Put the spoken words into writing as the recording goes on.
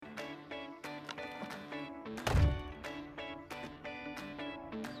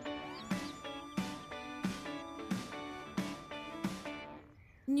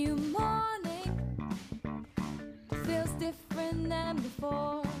New morning feels different than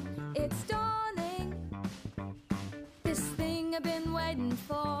before. It's dawning, this thing I've been waiting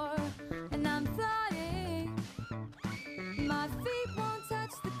for, and I'm flying. My feet won't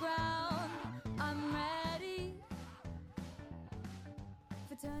touch the ground. I'm ready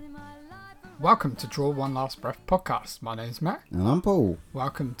for turning my life around. Welcome to Draw One Last Breath podcast. My name's Matt. And I'm Paul.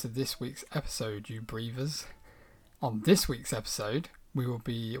 Welcome to this week's episode, you breathers. On this week's episode, we will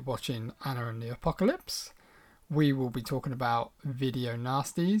be watching Anna and the Apocalypse. We will be talking about video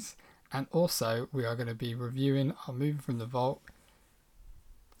nasties, and also we are going to be reviewing our movie from the vault,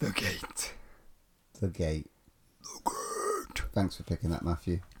 The Gate. The Gate. Thanks for picking that,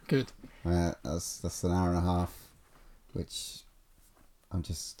 Matthew. Good. That's an hour and a half, which I'm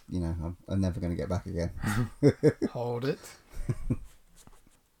just, I'm never going to get back again. Hold it.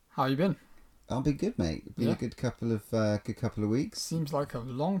 How you been? I'll be good, mate. Been Yeah. a good couple of weeks. Seems like a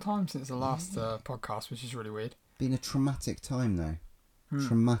long time since the last podcast, which is really weird. Been a traumatic time though. Hmm.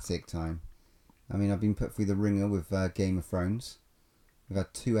 Traumatic time. I mean, I've been put through the ringer with Game of Thrones. We've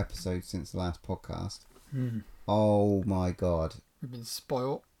had 2 episodes since the last podcast. Oh my god. We've been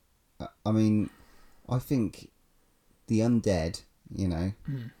spoilt. I mean, I think the undead,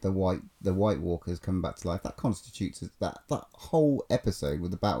 the White Walkers coming back to life, that constitutes that whole episode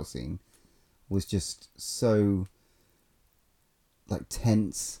with the battle scene was just so like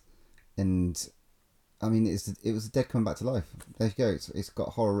tense, and I mean it was a dead coming back to life. There you go. It's got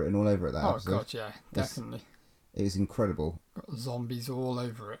horror written all over it. That Oh episode. god, yeah, definitely. It was incredible, Got zombies all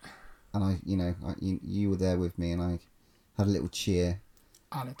over it. and you were there with me, and I had a little cheer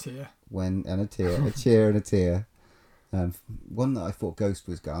And a tear. a cheer and a tear. One that I thought Ghost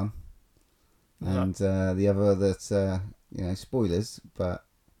was gone, and the other that spoilers, but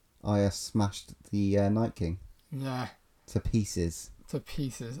I smashed the Night King Yeah, to pieces. to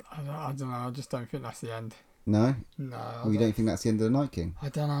pieces. I don't know. I just don't think that's the end. No, No, you don't think that's the end of the Night King? I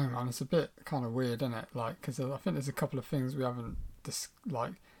don't know, man. It's a bit kind of weird, isn't it? Like, because I think there's a couple of things we haven't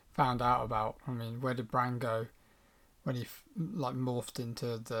found out about. I mean, where did Bran go when he morphed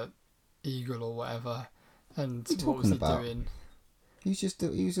into the eagle or whatever? And What are you what was he talking about? doing?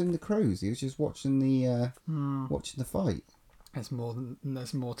 He was in the crows. He was just watching the fight. There's more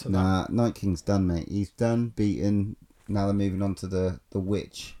to that. Nah, Night King's done, mate. He's done, beaten. Now they're moving on to the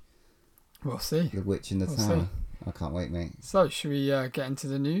witch. We'll see. The witch in the We'll tower. see. I can't wait, mate. So, should we get into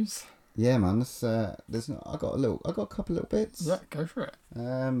the news? Yeah, man. I got a couple little bits. Yeah, go for it.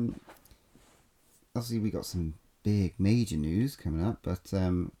 Obviously we got some big major news coming up, but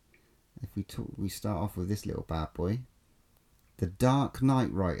if we start off with this little bad boy, the Dark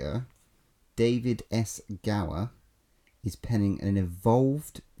Knight writer David S. Gower is penning an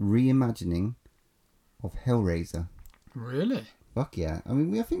evolved reimagining of Hellraiser. Really? Fuck yeah! I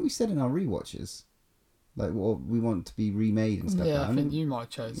mean, I think we said in our rewatches, like what we want to be remade and stuff. Yeah, like I that. think you might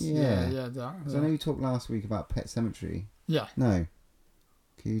chose. Yeah. That. So I know you talked last week about Pet Sematary. Yeah. No,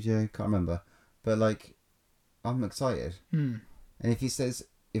 Cujo, can't remember, but like, I'm excited. And if he says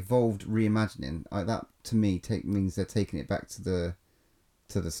evolved reimagining, that to me means they're taking it back to the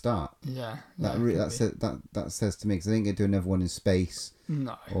start. Yeah. That says to me, because I think they're doing another one in space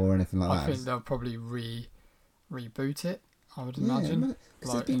No. or anything like that. I think they'll probably reboot it, I would imagine.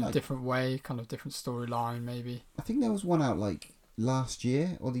 Like in a different way, kind of different storyline maybe. I think there was one out like last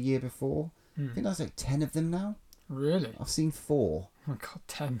year or the year before. I think there's like 10 of them now. Really? I've seen 4. Oh my god,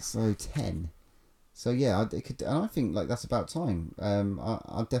 10. So 10. So yeah, and I think like that's about time.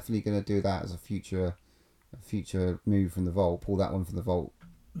 I'm definitely going to do that as a future move from the vault. Pull that one from the vault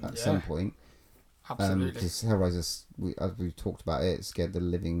at some point. Absolutely. Because Hellraiser, as we've talked about it scared the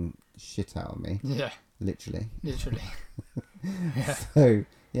living shit out of me. Yeah. Literally. Yeah. So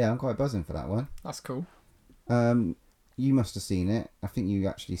yeah, I'm quite buzzing for that one. That's cool. You must have seen it. I think you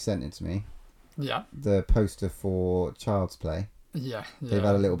actually sent it to me. Yeah. The poster for Child's Play. Yeah. They've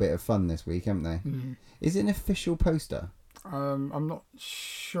had a little bit of fun this week, haven't they? Is it an official poster? I'm not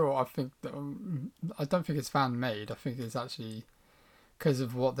sure. I think that I don't think it's fan made. I think it's actually because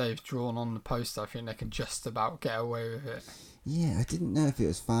of what they've drawn on the poster. I think they can just about get away with it. Yeah, I didn't know if it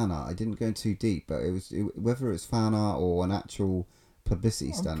was fan art. I didn't go too deep, but whether it was fan art or an actual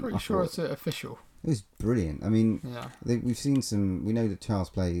publicity stunt. I'm pretty sure it's official. It was brilliant. I mean, Yeah. we've seen some. We know that Child's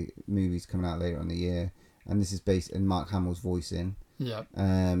Play movies coming out later in the year, and this is based in Mark Hamill's voice in. Yeah.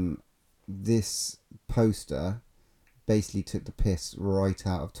 This poster basically took the piss right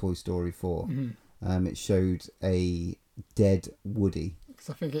out of Toy Story 4. It showed a dead Woody. Because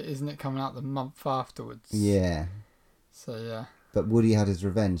I think isn't it coming out the month afterwards? Yeah. So yeah. But Woody had his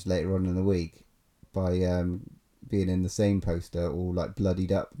revenge later on in the week by being in the same poster, all like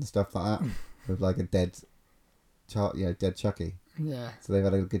bloodied up and stuff like that, with like a dead dead Chucky. Yeah. So they've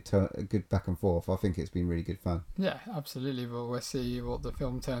had a good back and forth. I think it's been really good fun. Yeah, absolutely. But we'll see what the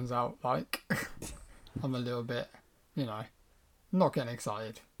film turns out like. I'm a little bit, not getting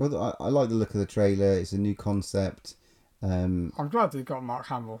excited. Well, I like the look of the trailer. It's a new concept. I'm glad they got Mark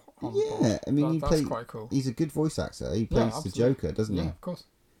Hamill on board. I mean, that's quite cool. He's a good voice actor. He plays the Joker, doesn't he? Yeah, of course.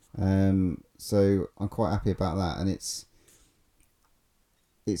 So I'm quite happy about that, and it's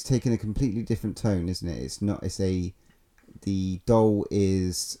taken a completely different tone, isn't it? It's not. The doll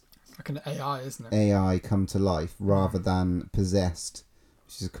is like an AI, isn't it? AI come to life rather than possessed,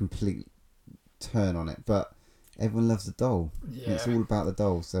 which is a complete turn on it. But everyone loves the doll. Yeah. It's all about the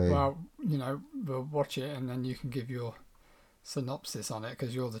doll. So well, we'll watch it and then you can give your synopsis on it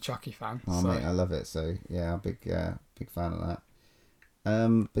because you're the Chucky fan. Oh, mate, I love it. So yeah, I'm big fan of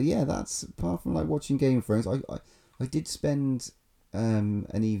that. But yeah, that's apart from like watching Game of Thrones. I did spend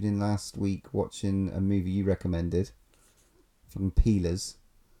an evening last week watching a movie you recommended, from Peelers.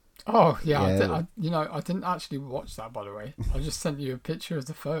 Oh yeah, I didn't actually watch that, by the way. I just sent you a picture of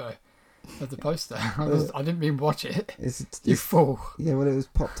the photo of the poster. I didn't mean watch it. You fool. Yeah, well, it was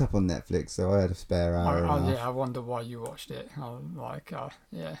popped up on Netflix, so I had a spare hour. I wonder why you watched it.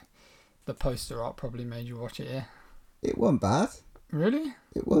 The poster art probably made you watch it. Yeah. It wasn't bad. Really?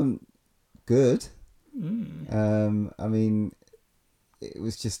 It wasn't good. Mm. I mean, it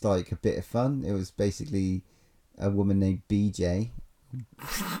was just like a bit of fun. It was basically a woman named BJ,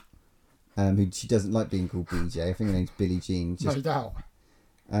 who she doesn't like being called BJ. I think her name's Billie Jean. No doubt.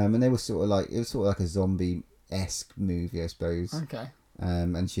 And they were sort of like a zombie-esque movie, I suppose. Okay.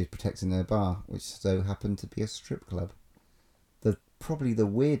 And she was protecting her bar, which so happened to be a strip club. Probably the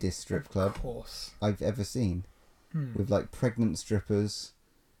weirdest strip club I've ever seen. With like pregnant strippers.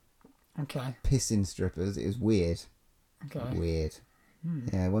 Okay. Pissing strippers. It was weird. Okay. Weird.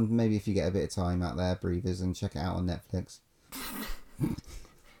 Yeah, maybe if you get a bit of time out there, breathers, and check it out on Netflix.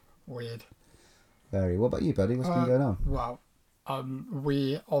 Weird. Very. What about you, buddy? What's been going on? Well,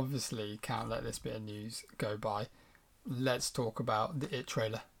 we obviously can't let this bit of news go by. Let's talk about the It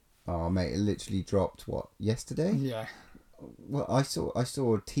trailer. Oh, mate, it literally dropped, yesterday? Yeah. Well, I saw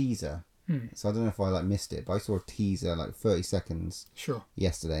a teaser. So I don't know if I missed it, but I saw a teaser 30 seconds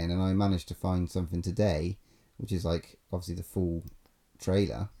yesterday, and then I managed to find something today, which is obviously the full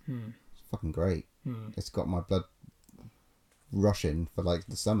trailer. It's fucking great. It's got my blood rushing for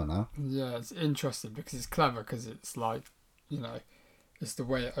the summer now. Yeah, it's interesting because it's clever because it's it's the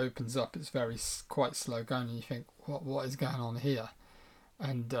way it opens up. It's quite slow going, and you think, what is going on here?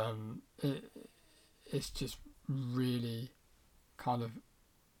 And it's just really kind of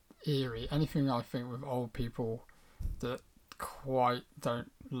eerie. Anything I think with old people that quite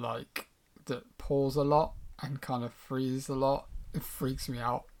don't like, that pause a lot and kind of freeze a lot, it freaks me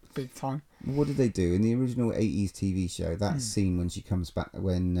out big time. What did they do in the original 80s TV show? That scene when she comes back,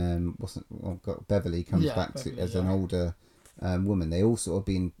 when Beverly comes back as an older woman. They're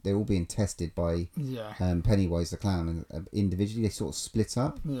all being tested by Pennywise the clown, and individually they sort of split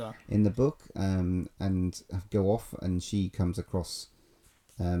up in the book and go off, and she comes across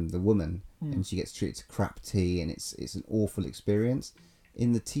the woman and she gets treated to crap tea, and it's an awful experience.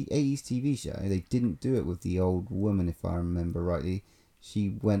 In the 80s TV show, they didn't do it with the old woman, if I remember rightly.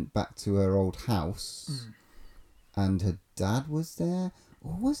 She went back to her old house and her dad was there,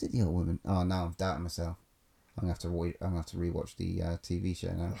 or was it the old woman? Oh, now I'm doubting myself. I'm gonna have to rewatch the TV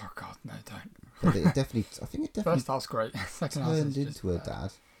show now. Oh God, no, don't. But I think it definitely First half's great. Second half turned into her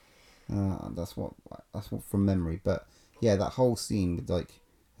dad. That's what from memory. But yeah, that whole scene with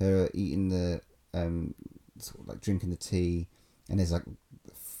her eating the drinking the tea, and there's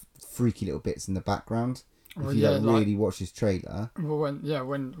freaky little bits in the background. If you really watch this trailer. Well, when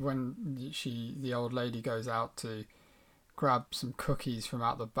the old lady goes out to grab some cookies from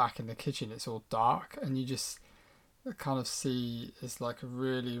out the back in the kitchen, it's all dark, and you just kind of see it's a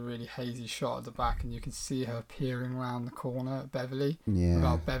really, really hazy shot at the back, and you can see her peering around the corner at Beverly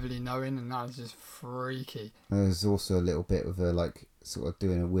without Beverly knowing, and that is just freaky. There's also a little bit of her sort of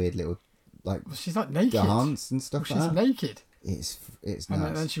doing a weird little she's naked dance and stuff. She's naked. It's nuts.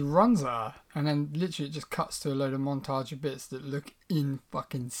 And then she runs at her, and then literally it just cuts to a load of montage of bits that look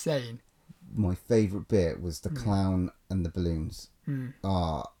fucking insane. My favourite bit was the clown and the balloons.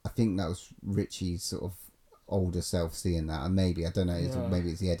 I think that was Richie's sort of older self seeing that, and maybe, I don't know, maybe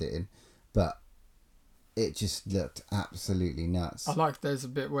it's the editing, but it just looked absolutely nuts. I like there's a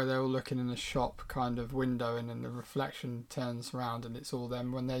bit where they're all looking in the shop kind of window, and then the reflection turns around and it's all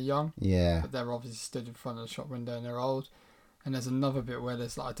them when they're young. Yeah. But they're obviously stood in front of the shop window and they're old. and there's another bit where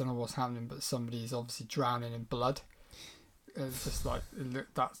there's like, I don't know what's happening, but somebody's obviously drowning in blood. It's just like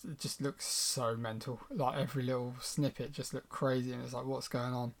it just looks so mental. Like every little snippet just looked crazy, and it's like, what's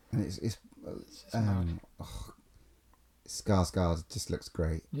going on? And it's just mad. Skarsgård just looks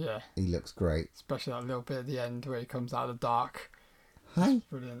great. Yeah, He looks great. especially that little bit at the end where he comes out of the dark. Hi.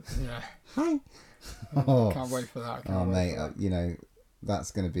 Brilliant. Yeah. Hi. Can't wait for that. Oh mate, you know,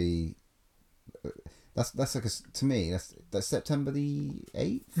 that's gonna be. That's like to me. That's September the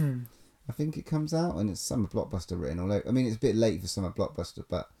 8th. I think it comes out, and it's summer blockbuster written all over. I mean, it's a bit late for summer blockbuster,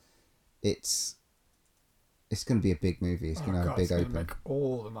 but it's going to be a big movie. It's going to have a big it's gonna open. make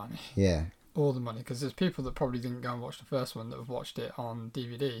all the money. Yeah. All the money, because there's people that probably didn't go and watch the first one that have watched it on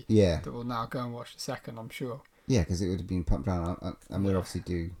DVD. Yeah. That will now go and watch the second, I'm sure. Yeah, because it would have been pumped around, and we'll obviously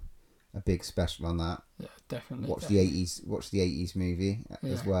do a big special on that. Yeah, definitely. Watch the 80s movie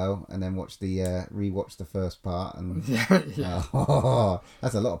as well, and then watch the rewatch the first part, and yeah.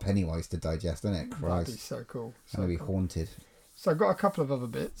 That's a lot of Pennywise to digest, isn't it? Christ, That'd be so cool. I'm gonna be haunted. So I've got a couple of other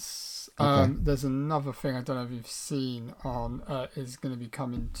bits. Okay. There's another thing I don't know if you've seen on is going to be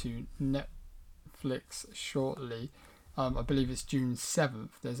coming to Netflix shortly. I believe it's June 7th.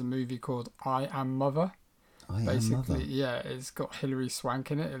 There's a movie called I Am Mother. Basically, yeah, it's got Hilary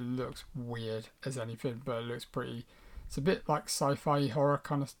Swank in it. It looks weird as anything, but it looks pretty. It's a bit like sci-fi horror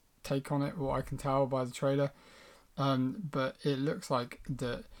kind of take on it, what I can tell by the trailer. But it looks like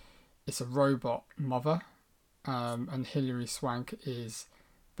that it's a robot mother, and Hilary Swank is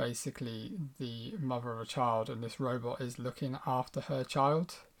basically the mother of a child, and this robot is looking after her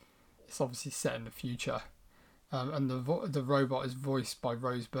child. It's obviously set in the future, and the robot is voiced by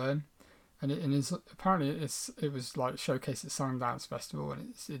Rose Byrne. And it is apparently it was like showcased at Sundance Festival,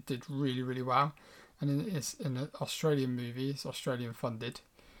 and it did really, really well. And it's an Australian movie. It's Australian funded,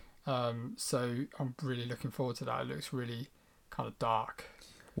 so I'm really looking forward to that. It looks really kind of dark.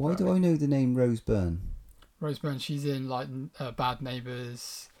 Why do I know the name Rose Byrne? Rose Byrne, she's in like Bad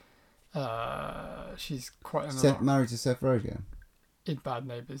Neighbours. She's quite married to Seth Rogen. In Bad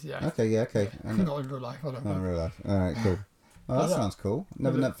Neighbours, yeah. Okay, yeah, okay. Not in real life. I don't know. Not in real life. All right, cool. Oh, that sounds cool.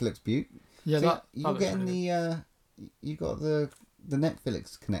 Another Netflix beaut. Yeah, so you're getting really you got the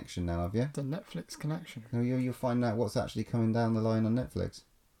Netflix connection now, have you? The Netflix connection. You'll find out what's actually coming down the line on Netflix.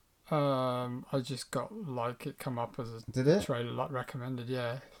 I just got like it come up as a trailer like recommended,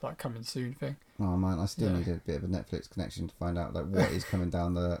 yeah, like coming soon thing. Oh man, I still need a bit of a Netflix connection to find out like what is coming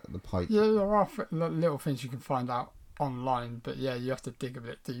down the pipe. Yeah, there are little things you can find out online, but yeah, you have to dig a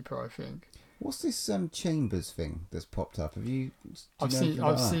bit deeper, I think. What's this Chambers thing that's popped up? Have you? I've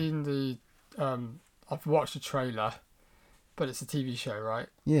seen the. I've watched the trailer, but it's a TV show, right?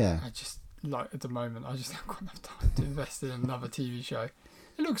 Yeah. I just at the moment, I just haven't got enough time to invest in another TV show.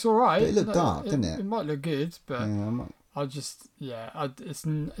 It looks alright. It looked dark, didn't it? It might look good, but yeah,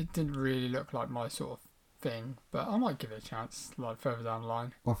 it didn't really look like my sort of thing. But I might give it a chance, like further down the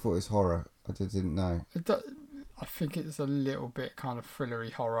line. I thought it was horror. I didn't know. I think it's a little bit kind of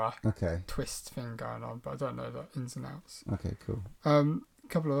thrillery horror twist thing going on, but I don't know the ins and outs. Okay, cool.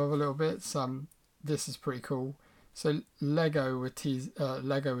 Couple of other little bits. This is pretty cool. So Lego were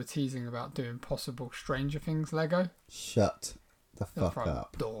teasing about doing possible Stranger Things Lego. Shut the fuck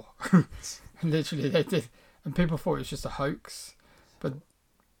up. Door. Literally, they did, and people thought it was just a hoax. But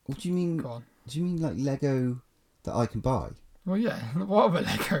what do you mean? Go on. Do you mean like Lego that I can buy? Well, yeah. What other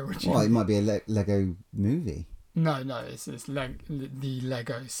Lego would you? Well, it might be a Lego movie. No, it's the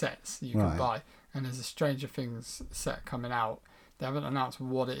Lego sets you can buy, and there's a Stranger Things set coming out. They haven't announced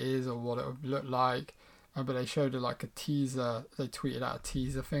what it is or what it would look like, but they showed like a teaser. They tweeted out a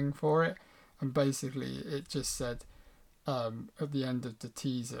teaser thing for it, and basically it just said at the end of the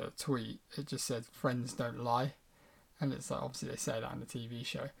teaser tweet, it just said "Friends don't lie," and it's like obviously they say that in the TV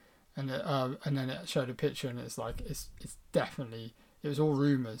show, and then it showed a picture, and it's like it's definitely. It was all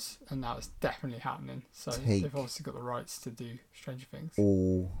rumours, and now it's definitely happening. So they've obviously got the rights to do Stranger Things.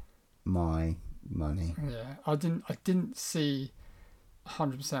 All my money. Yeah, I didn't see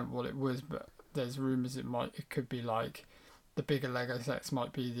 100% what it was, but there's rumours it could be like the bigger Lego sets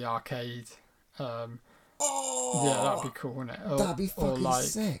might be the arcade. Yeah, that'd be cool, wouldn't it? That'd be fucking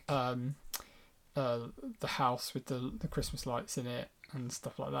sick. The house with the Christmas lights in it and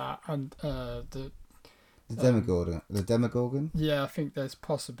stuff like that, and The Demogorgon? Yeah, I think there's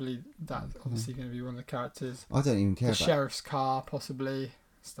possibly that's obviously going to be one of the characters. I don't even care the sheriff's car, possibly.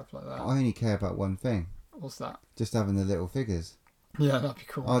 Stuff like that. I only care about one thing. What's that? Just having the little figures. Yeah, that'd be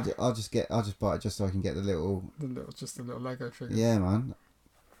cool. I'll just buy it just so I can get the little Lego figures. Yeah, man.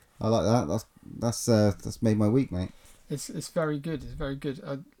 I like that. That's made my week, mate. It's very good. It's very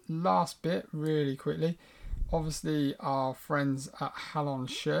good. Last bit, really quickly, obviously our friends at Halon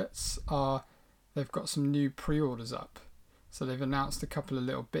Shirts they've got some new pre-orders up. So they've announced a couple of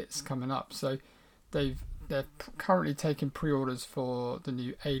little bits coming up. So they're currently taking pre-orders for the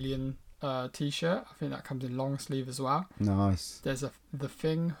new Alien t-shirt. I think that comes in long sleeve as well. Nice. There's the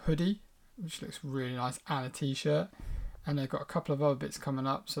Thing hoodie, which looks really nice, and a t-shirt. And they've got a couple of other bits coming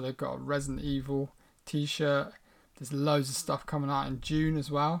up. So they've got a Resident Evil t-shirt. There's loads of stuff coming out in June as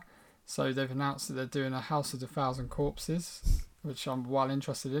well. So they've announced that they're doing a House of the Thousand Corpses, which I'm well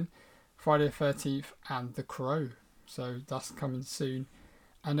interested in. Friday the 13th and The Crow. So that's coming soon.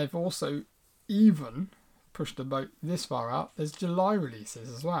 And they've also even pushed the boat this far out. There's July releases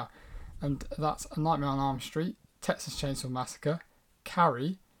as well. And that's A Nightmare on Elm Street, Texas Chainsaw Massacre,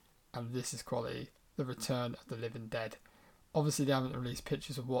 Carrie, and this is quality, The Return of the Living Dead. Obviously they haven't released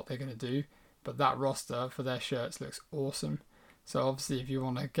pictures of what they're going to do, but that roster for their shirts looks awesome. So obviously if you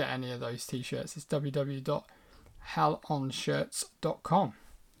want to get any of those t-shirts, it's www.halonshirts.com.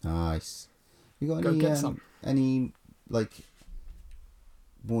 Nice. You got Go any get some. any like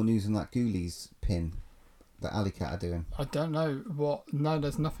more news on that Ghoulies pin that Alley Cat are doing? I don't know what. No,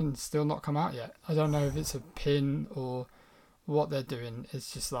 there's nothing still not come out yet. I don't know if it's a pin or what they're doing.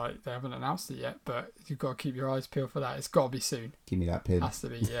 It's just like they haven't announced it yet, but you've got to keep your eyes peeled for that. It's got to be soon. Give me that pin. Has to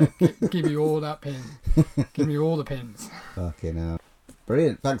be, yeah. Give me all that pin. Give me all the pins. Fucking hell.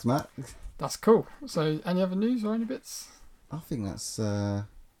 Brilliant. Thanks, Matt. That's cool. So, any other news or any bits? I think that's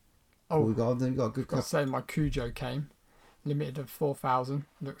Oh, we got a good got to couple. say my Cujo came. Limited of 4,000.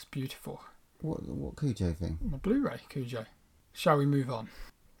 Looks beautiful. What Cujo thing? My Blu-ray Cujo. Shall we move on?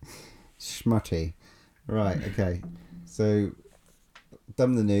 Schmutty. Right, okay. So,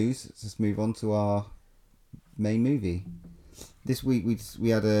 done the news. Let's just move on to our main movie. This week we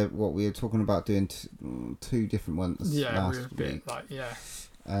had what we were talking about doing two different ones Yeah, we last were a bit week. like, yeah.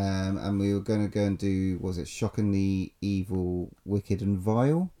 And we were going to go and do, was it Shockingly Evil, Wicked and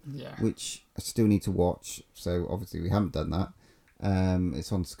Vile? Yeah. Which I still need to watch. So obviously we haven't done that.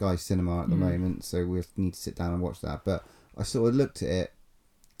 It's on Sky Cinema at the moment, so we need to sit down and watch that. But I sort of looked at it,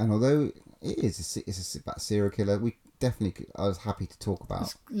 and although it's about serial killer, I was happy to talk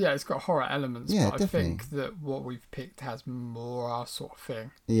about. It's got horror elements, Yeah, but definitely. I think that what we've picked has more our sort of thing.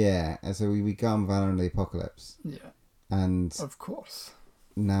 Yeah, and so we began Valor and the Apocalypse, Yeah, and of course.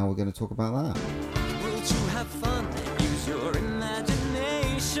 now we're going to talk about that. Won't you have fun? Use your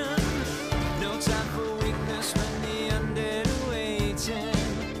imagination. No time for weakness when the undead are waiting.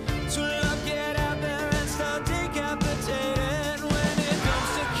 So look it out there and start decapitating. When it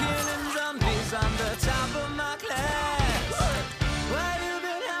comes to killing zombies, I'm the top of my class. Where you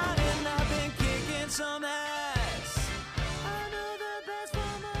been hiding? I've been kicking some ass. I know the best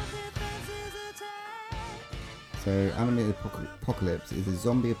form of defense is attack. So, Animated Apocalypse is a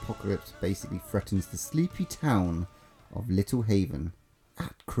zombie apocalypse basically threatens the sleepy town of Little Haven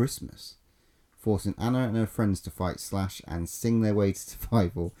at Christmas, forcing Anna and her friends to fight, slash, and sing their way to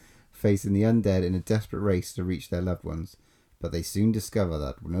survival, facing the undead in a desperate race to reach their loved ones. But they soon discover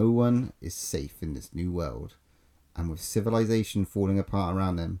that no one is safe in this new world, and with civilization falling apart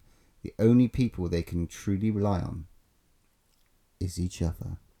around them, the only people they can truly rely on is each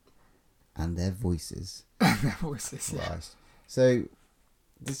other and their voices. What's this? Yeah. Right. So,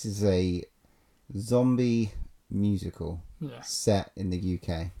 this is a zombie musical Yeah. set in the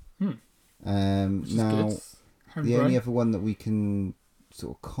UK. Which is Now, good. the Homegrown. only other one that we can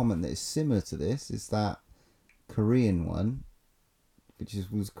sort of comment that is similar to this is that Korean one, which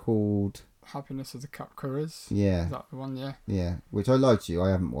was called Happiness of the Cup Couriers. yeah, Is that the one? Yeah. yeah, which I lied to you. I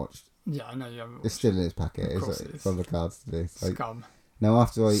haven't watched. Yeah, I know you haven't It's watched still in its packet. Of course It's it is. on the cards to do. So, Scum. now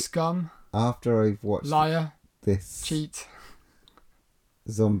Scum. after I've watched Liar. this Cheat.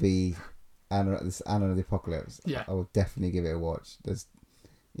 zombie Anna of the Apocalypse, Yeah. I will definitely give it a watch. There's,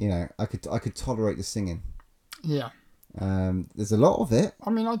 I could tolerate the singing. Yeah. There's a lot of it. I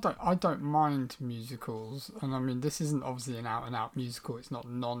mean, I don't mind musicals, and I mean, this isn't obviously an out and out musical. It's not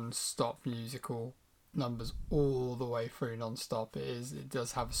non-stop musical numbers all the way through non-stop. It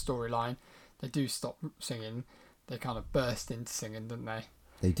does have a storyline. They do stop singing. They kind of burst into singing, don't they?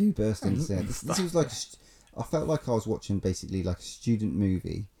 They do burst into singing. This was like I felt like I was watching basically like a student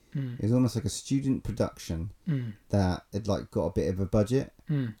movie. It was almost like a student production that had like got a bit of a budget,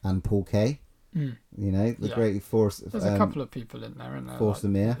 and Paul Kay. The Yeah. great Forrest. There's a couple of people in there, and Forrest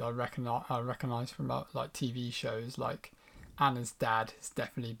Lemire. I recognise from like TV shows. Like Anna's dad has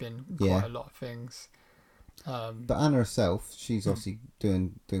definitely been Yeah. quite a lot of things. But Anna herself, she's obviously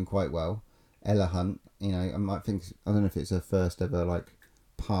doing quite well. Ella Hunt, I don't know if it's her first ever like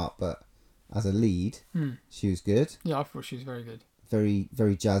part, but as a lead, she was good. Yeah, I thought she was very good. Very,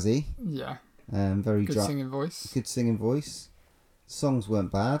 very jazzy. Yeah. Very Good dry, singing voice. good singing voice. Songs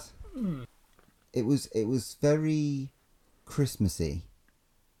weren't bad. Mm. It was very Christmassy.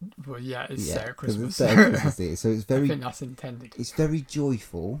 Well, yeah, it's Yeah, set at 'cause Christmas. it's set at Christmassy. So it's I very think that's intended. it's very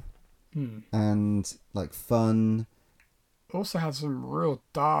joyful Mm. and like fun. Also has some real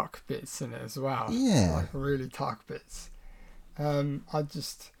dark bits in it as well. Yeah. Like really dark bits. I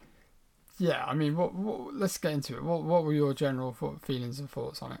just, yeah, I mean, what let's get into it. What were your general feelings and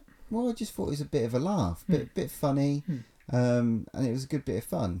thoughts on it? Well, I just thought it was a bit of a laugh, bit funny, and it was a good bit of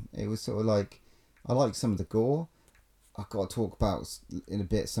fun. It was sort of like, I like some of the gore. I've got to talk about in a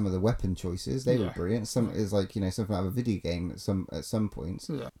bit some of the weapon choices. They were brilliant. Some is like, you know, something out of a video game at some points.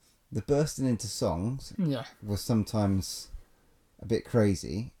 Yeah. The bursting into songs Yeah. was sometimes a bit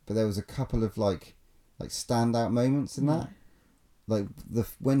crazy, but there was a couple of like standout moments in that. Like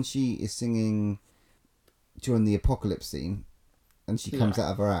when she is singing during the apocalypse scene, and she comes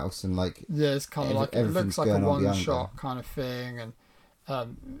out of her house and like it's kind of like it looks everything's like a going on one behind shot kind of thing, and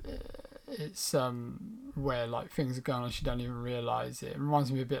it's where like things are going on, she don't even realise it. It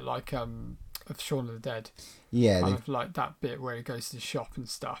reminds me a bit like of Shaun of the Dead. Yeah, Kind of like that bit where he goes to the shop and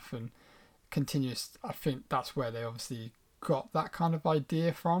stuff and continues. I think that's where they obviously got that kind of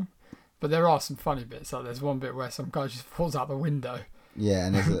idea from. But there are some funny bits. Like there's one bit where some guy just falls out the window. yeah,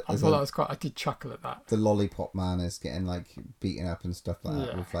 and I thought that was quite. I did chuckle at that. the lollipop man is getting like beaten up and stuff like that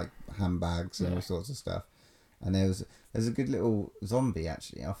Yeah. with like handbags and all sorts of stuff. And there's a good little zombie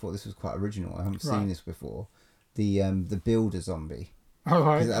actually. I thought this was quite original. I haven't seen this before. The builder zombie. Oh,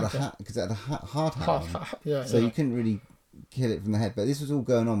 right. Because it had a hard hat on. Yeah. So yeah. you couldn't really kill it from the head. But this was all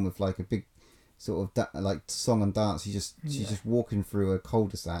going on with like a big sort of like song and dance. She's just walking through a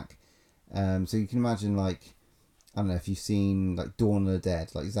cul-de-sac. So you can imagine like, I don't know if you've seen like Dawn of the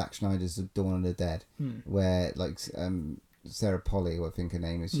Dead, like Zack Snyder's Dawn of the Dead, where like Sarah Polly, I think her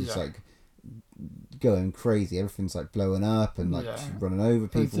name is, she's like going crazy. Everything's like blowing up and like she's running over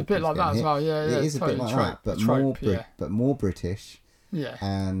people. It's a bit like that as well. Yeah, it is totally a bit like trope, that, but trope, more British. Yeah.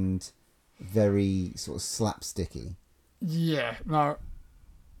 And very sort of slapsticky. Yeah. Now,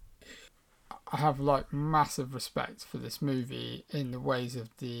 I have like massive respect for this movie in the ways of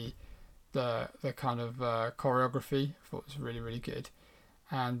the kind of choreography. I thought it was really, really good,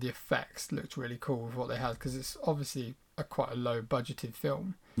 and the effects looked really cool with what they had, because it's obviously quite a low budgeted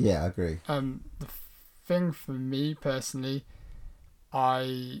film. Yeah, I agree. The thing for me personally,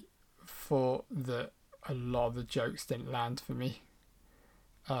 I thought that a lot of the jokes didn't land for me.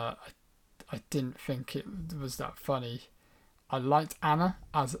 I didn't think it was that funny. I liked Anna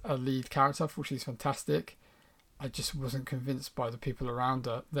as a lead character. I thought she was fantastic. I just wasn't convinced by the people around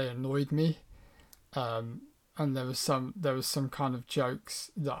her. They annoyed me. And there was some kind of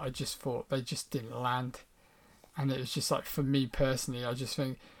jokes that I just thought they just didn't land. And it was just like, for me personally, I just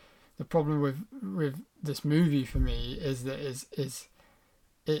think the problem with this movie for me is that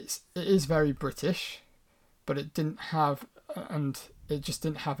it is very British, but it didn't have, and it just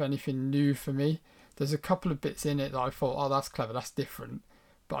didn't have anything new for me. There's a couple of bits in it that I thought, oh, that's clever, that's different,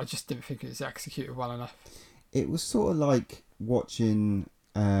 but I just didn't think it was executed well enough. It was sort of like watching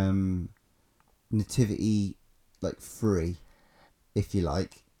Nativity, like 3, if you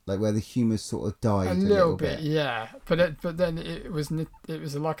like where the humour sort of died a little bit. Yeah, but then it was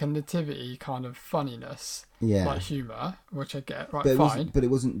like a Nativity kind of funniness, like humour, which I get, right, fine. But it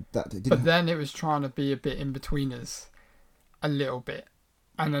wasn't that. But then it was trying to be a bit in betweeners, a little bit,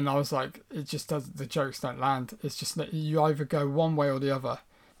 and then I was like, it just doesn't. The jokes don't land. It's just that you either go one way or the other.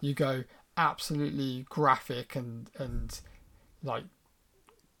 You go absolutely graphic and like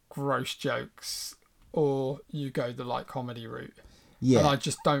gross jokes, or you go the light comedy route. Yeah, and I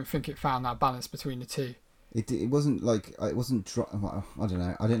just don't think it found that balance between the two. It wasn't like, it wasn't dry. I don't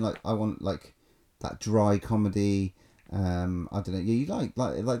know. I didn't like. I want like that dry comedy. I don't know. You like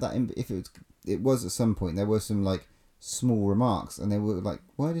that. If it was at some point there were some like small remarks, and they were like,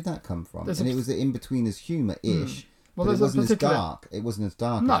 where did that come from? It was the in betweeners humour ish. Well, but it wasn't as dark. It wasn't as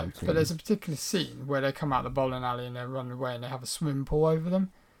dark. No, but there's a particular scene where they come out of the bowling alley and they run away and they have a swimming pool over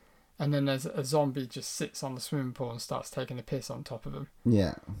them. And then there's a zombie just sits on the swimming pool and starts taking a piss on top of him.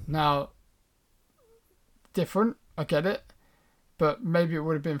 Yeah. Now, different, I get it. But maybe it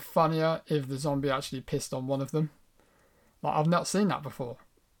would have been funnier if the zombie actually pissed on one of them. Like, I've not seen that before.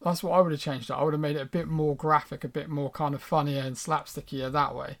 That's what I would have changed it. I would have made it a bit more graphic, a bit more kind of funnier and slapstickier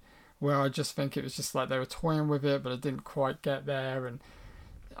that way. Where I just think it was just like they were toying with it, but it didn't quite get there. And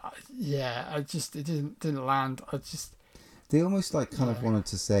it didn't land. They almost like kind of wanted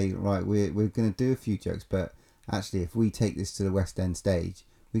to say, right, we're going to do a few jokes, but actually if we take this to the West End stage,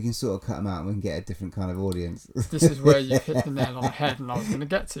 we can sort of cut them out and we can get a different kind of audience. This is where you hit the nail on the head, and I was going to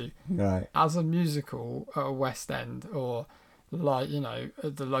get to. Right. As a musical at a West End or like, you know,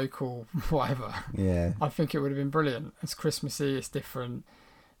 at the local whatever, Yeah. I think it would have been brilliant. It's Christmassy, it's different.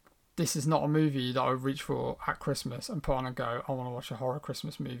 This is not a movie that I would reach for at Christmas and put on and go, I want to watch a horror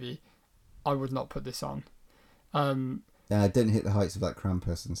Christmas movie. I would not put this on. Don't hit the heights of like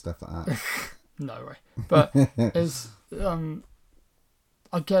Krampus and stuff like that. No way. But it's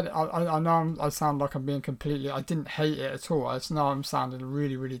I get it. I know I sound like I'm being completely. I didn't hate it at all. I just know I'm sounding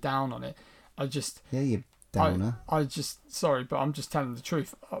really, really down on it. I just. Yeah, you downer. I just sorry, but I'm just telling the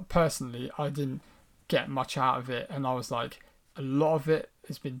truth. Personally, I didn't get much out of it, and I was like, a lot of it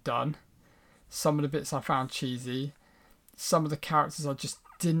has been done. Some of the bits I found cheesy. Some of the characters I just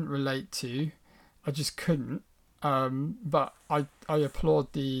didn't relate to. I just couldn't. But I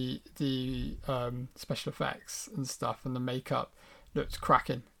applaud the special effects and stuff, and the makeup looked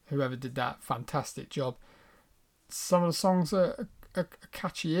cracking. Whoever did that, fantastic job. Some of the songs are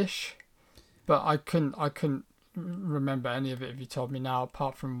catchy-ish, but I couldn't remember any of it if you told me now,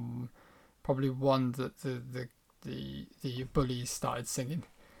 apart from probably one that the bullies started singing,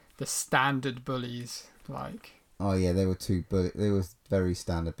 the standard bullies, like. Oh yeah, they were they were very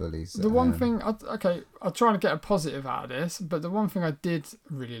standard bullies. The one thing, I'm trying to get a positive out of this, but the one thing I did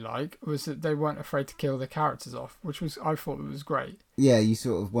really like was that they weren't afraid to kill their characters off, which I thought was great. Yeah, you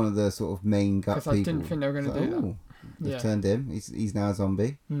sort of one of the sort of main gut people. Because I didn't think they were going to do that. They've Yeah. turned him. He's now a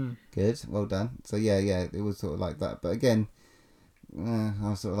zombie. Good, well done. So yeah, it was sort of like that. But again, I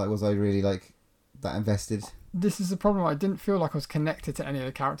was sort of like, was I really like that invested? This is the problem. I didn't feel like I was connected to any of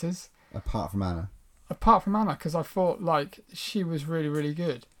the characters. Apart from Anna. Apart from Anna, because I thought like she was really, really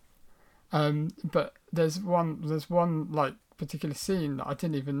good. But there's one like particular scene that I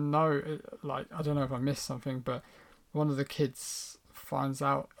didn't even know. Like, I don't know if I missed something, but one of the kids finds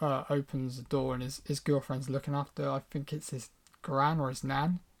out, opens the door, and his girlfriend's looking after, I think it's his gran or his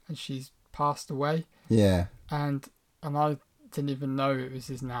nan, and she's passed away. Yeah. And I didn't even know it was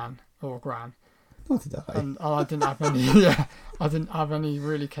his nan or gran. Nor did I. And I didn't have any. I didn't have any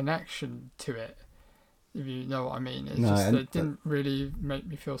really connection to it. If you know what I mean. It's just it didn't really make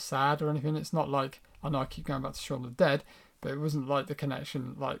me feel sad or anything. It's not like, I know I keep going back to Shaun of the Dead, but it wasn't like the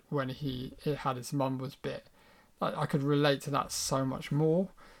connection like when it had his mum was bit. Like, I could relate to that so much more,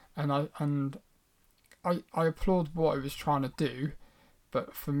 and I applaud what it was trying to do,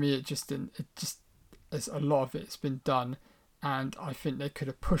 but for me it just didn't. It just, as a lot of it's been done, and I think they could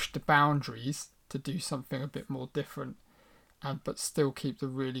have pushed the boundaries to do something a bit more different, but still keep the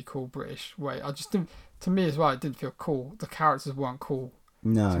really cool British way. I just didn't. To me as well, it didn't feel cool. The characters weren't cool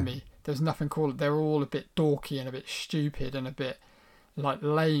to me. There was nothing cool. They were all a bit dorky and a bit stupid and a bit like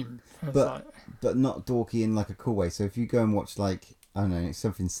lame. But not dorky in like a cool way. So if you go and watch like, I don't know,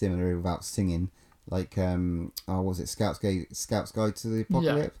 something similar without singing, like was it Scout's Guide to the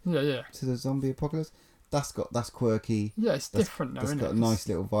Apocalypse? Yeah. To the zombie apocalypse. That's quirky. Yeah, it's different though, It's isn't got it? a nice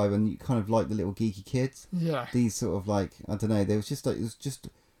little vibe, and you kind of like the little geeky kids. Yeah. These sort of like, I don't know,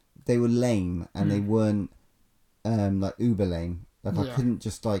 they were lame, and they weren't like uber lame. Like, I couldn't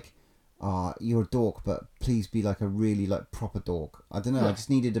just like, you're a dork, but please be like a really like proper dork. I don't know. I just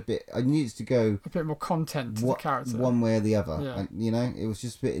needed I needed to go a bit more content to the character, one way or the other. Yeah. You know, it was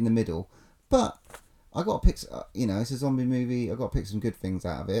just a bit in the middle. But I got to pick. It's a zombie movie. I got to pick some good things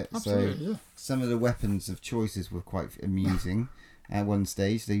out of it. Absolutely, So some of the weapons of choices were quite amusing. At one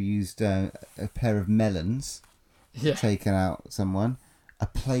stage, they used a pair of melons, taking out someone. A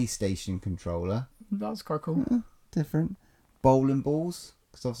PlayStation controller. That's quite cool. Different. Bowling balls.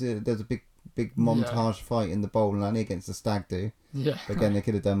 Because obviously there's a big montage fight in the bowling alley against the stag do. Yeah. But again, they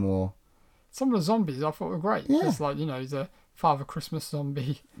could have done more. Some of the zombies I thought were great. Yeah. It's like, the Father Christmas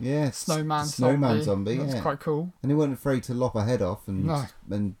zombie. Yeah. Snowman zombie. That's quite cool. And they weren't afraid to lop a head off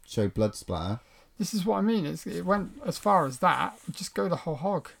and show blood splatter. This is what I mean. It went as far as that. Just go the whole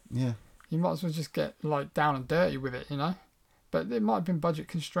hog. Yeah. You might as well just get like down and dirty with it, But it might have been budget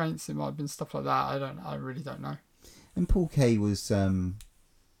constraints. It might have been stuff like that. I really don't know. And Paul Kay was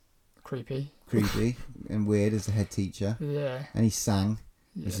creepy and weird as a head teacher. Yeah. And he sang,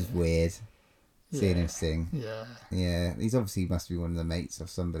 which is weird. Seeing him sing. Yeah. Yeah. He's obviously must be one of the mates of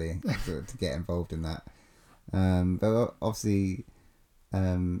somebody to get involved in that. But obviously,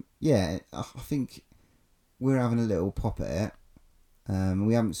 I think we're having a little pop at it.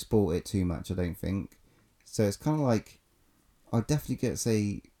 We haven't spoilt it too much, I don't think. So it's kind of like, I'd definitely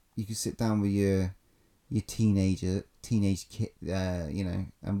say you could sit down with your teenage kid,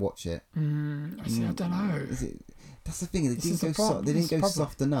 and watch it. I don't know. That's the thing. They didn't go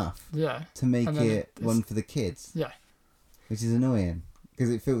soft enough. Yeah. To make it one for the kids. Yeah. Which is annoying.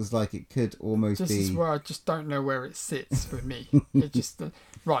 because it feels like it could almost This be. is where I just don't know where it sits for me. It just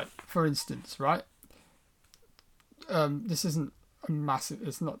right. For instance, right. This isn't a massive.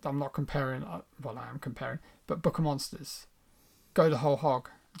 It's not. I'm not comparing. Well, I am comparing. But Book of Monsters, go the whole hog.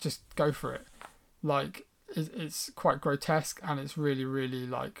 Just go for it. Like it's quite grotesque and it's really, really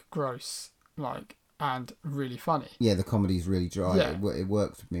like gross, like and really funny. Yeah, the comedy's really dry. Yeah. It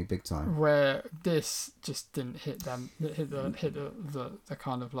worked for me big time. Where this just didn't hit them. It hit the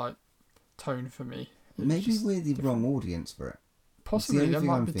kind of like tone for me. It was Maybe just we're the different. wrong audience for it. Possibly only they thing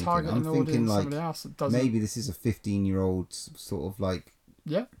might I'm be thinking. targeting I'm an thinking, audience like, somebody else that doesn't. Maybe this is a 15-year-old sort of like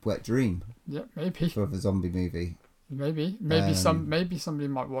Yeah, wet dream yeah, maybe, for the zombie movie. maybe somebody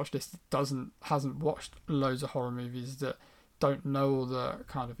might watch this that hasn't watched loads of horror movies, that don't know all the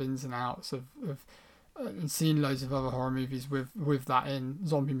kind of ins and outs of and seen loads of other horror movies with that in,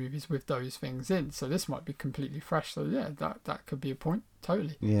 zombie movies with those things in. So this might be completely fresh. So yeah, that could be a point,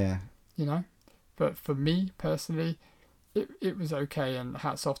 totally. Yeah. You know, but for me personally, it was okay, and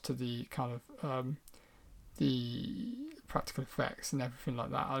hats off to the kind of the practical effects and everything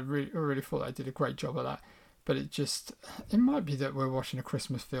like that. I really thought they did a great job of that. But it might be that we're watching a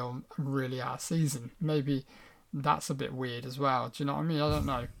Christmas film really out of season. Maybe that's a bit weird as well. Do you know what I mean? I don't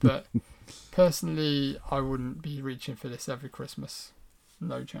know. But personally, I wouldn't be reaching for this every Christmas.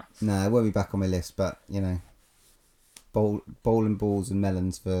 No chance. No, it won't be back on my list, but, you know, bowling balls and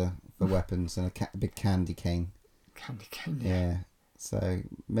melons for weapons and a big candy cane. Candy cane, Yeah. So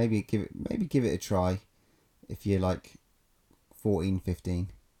maybe give it a try if you're like 14,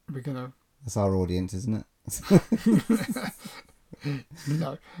 15. We're going That's our audience, isn't it? to...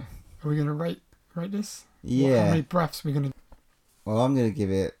 No. Are we going to rate this? Yeah. How many breaths are we going to... Well, I'm going to give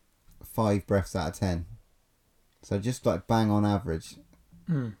it 5 breaths out of 10. So just like bang on average.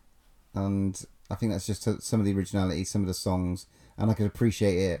 And I think that's just some of the originality, some of the songs, and I could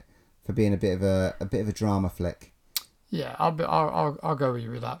appreciate it for being a bit of a drama flick. Yeah, I'll go with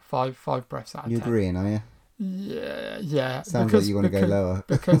you with that. Five breaths out of 10. You agreeing, are you? Yeah. Sounds like you want to go lower.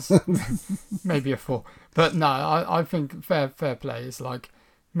 Because maybe a 4. But no, I think fair play is like,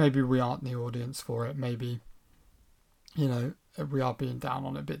 maybe we aren't the audience for it. Maybe, you know, we are being down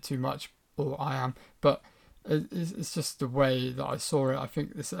on it a bit too much, or I am. But it's just the way that I saw it. I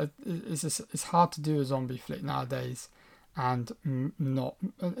think it's hard to do a zombie flick nowadays, and not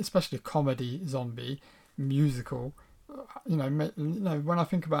especially a comedy zombie musical. You know, when I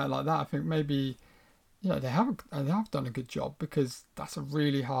think about it like that, I think maybe, you know, they have done a good job, because that's a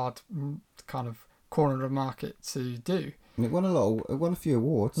really hard kind of corner of the market to do. And it won a few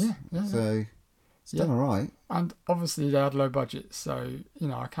awards. Yeah. So it's done all right. And obviously they had low budgets, so, you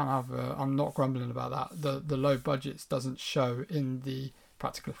know, I'm not grumbling about that. The low budgets doesn't show in the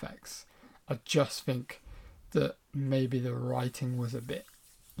practical effects. I just think that maybe the writing was a bit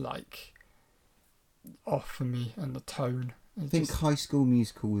like off for me, and the tone. I think High School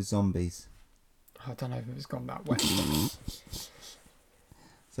Musical with zombies. I don't know if it's gone that way.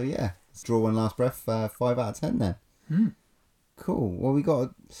 So yeah, let's draw one last breath. 5 out of 10 then. Cool.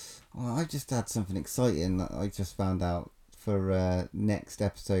 Well, I just had something exciting that I just found out for next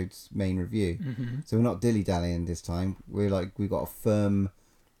episode's main review. So we're not dilly dallying this time. We've got a firm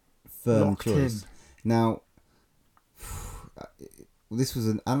Locked choice. in. Now, this was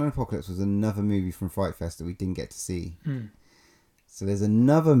Alien Apocalypse was another movie from Fright Fest that we didn't get to see. So there's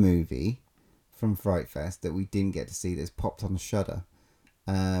another movie from Fright Fest that we didn't get to see that's popped on Shudder,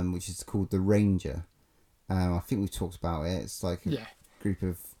 which is called The Ranger. I think we've talked about it. It's like a group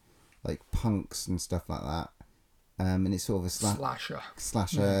of like punks and stuff like that. And it's sort of a slasher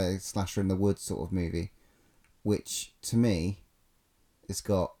in the woods sort of movie, which to me, it's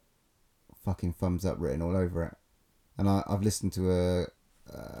got fucking thumbs up written all over it. And I've listened to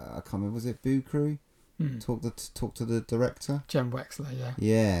I can't remember, was it Boo Crew? Talk to the director. Jen Wexler, yeah.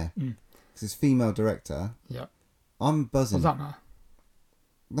 Yeah. Because it's female director. Yep. I'm buzzing. What does that matter?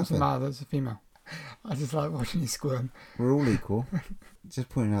 Nothing. Doesn't matter that it's a female. I just like watching you squirm. We're all equal. Just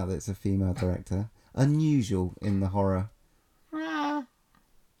pointing out that it's a female director. Unusual in the horror.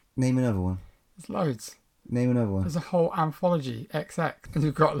 Name another one. There's loads. Name another one. There's a whole anthology, XX. And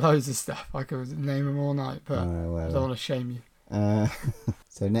you've got loads of stuff. I could name them all night, but I don't want to shame you.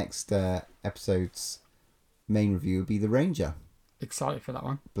 So next episode's main review will be The Ranger. Excited for that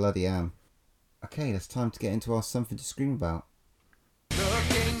one. Bloody am. Okay, it's time to get into our Something to Scream About.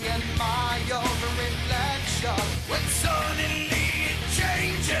 Looking at my own reflection, when suddenly it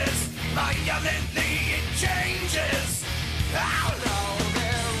changes, violently it changes. Oh no,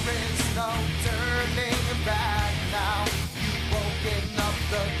 there is no turning back now. You've woken up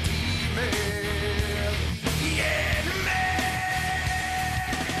the demon in me.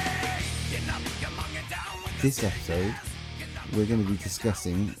 This episode, we're going to be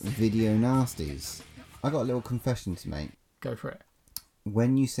discussing video nasties. I got a little confession to make. Go for it.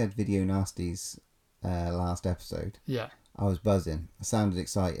 When you said video nasties last episode, Yeah. I was buzzing. I sounded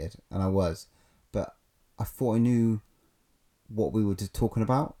excited, and I was. But I thought I knew what we were just talking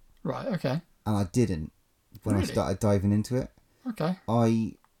about, Right, okay. and I didn't when I Really? started diving into it. Okay.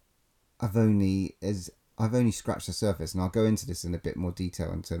 I've only scratched the surface, and I'll go into this in a bit more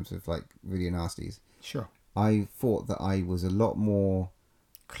detail in terms of like video nasties. Sure. I thought that I was a lot more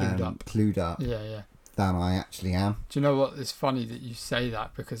Clued up. Yeah. than I actually am. Do you know what? It's funny that you say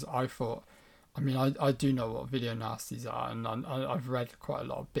that because I thought, I mean, I do know what video nasties are, and I've read quite a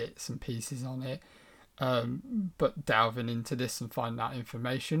lot of bits and pieces on it. But delving into this and finding that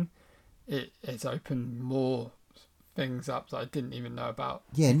information, it's opened more things up that I didn't even know about.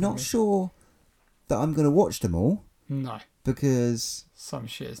 Yeah, not sure that I'm going to watch them all No, because some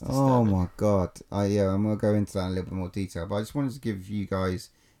shit is disturbing. oh my god, I'm going to go into that in a little bit more detail. But I just wanted to give you guys,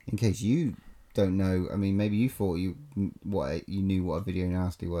 in case you don't know, I mean, maybe you thought you knew what a video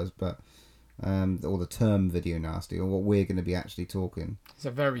nasty was, but or the term video nasty, or what we're going to be actually talking. It's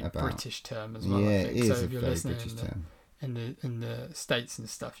a very about. British term as well. Yeah, I think. it is So a if you're very listening British term. in the States and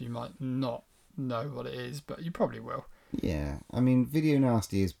stuff, you might not know what it is, but you probably will. Yeah, I mean, video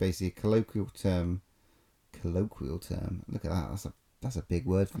nasty is basically a colloquial term. Look at that. That's a big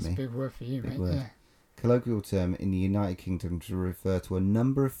word for That's me. a big word for you, Big mate. word. Yeah. Colloquial term in the United Kingdom to refer to a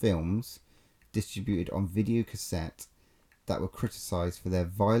number of films distributed on video cassette that were criticised for their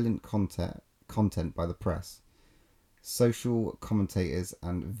violent content by the press, social commentators,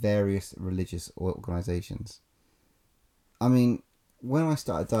 and various religious organisations. I mean, when I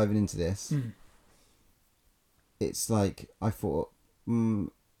started diving into this, it's like I thought,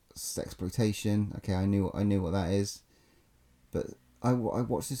 sexploitation. Okay, I knew what that is, but I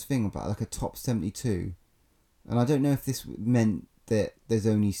watched this thing about like a top 72, and I don't know if this meant that there's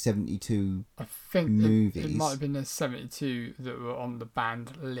only 72 I think movies. it might have been the 72 that were on the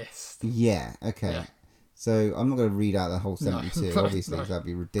banned list. Yeah, okay. Yeah. So I'm not going to read out the whole No, 72, no, obviously, no. 'cause that'd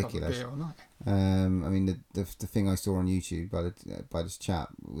be ridiculous. Probably all night. I mean, the thing I saw on YouTube by this chap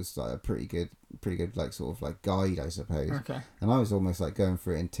was like a pretty good like sort of like guide, I suppose. Okay. And I was almost like going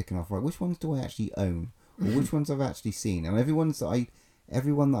through it and ticking off, right, which ones do I actually own, or which ones I've actually seen, and everyone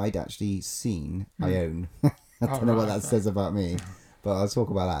that I'd actually seen, I own. I don't know what that says about me, but I'll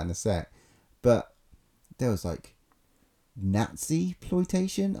talk about that in a sec. But there was like Nazi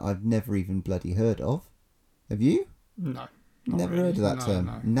exploitation I've never even bloody heard of. Have you? No. Never really. heard of that No, term.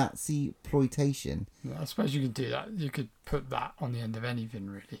 no. Nazi exploitation. Yeah, I suppose you could do that. You could put that on the end of anything,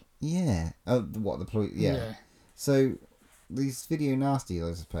 really. Yeah. Oh, what the yeah. So these video nasties,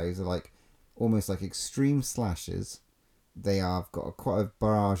 I suppose, are like almost like extreme slashers. They have got quite a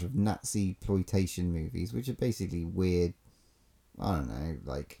barrage of Nazi exploitation movies, which are basically weird. I don't know,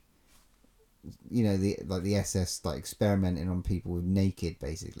 like, you know, the SS like experimenting on people naked,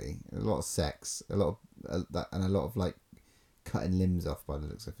 basically. A lot of sex, a lot of that, and a lot of like cutting limbs off by the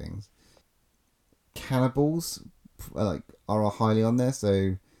looks of things. Cannibals are highly on there,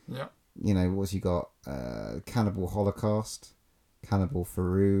 so Yeah. you know what's you got? Cannibal Holocaust, Cannibal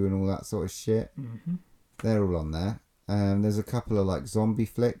Farouk, and all that sort of shit. Mm-hmm. They're all on there. There's a couple of like zombie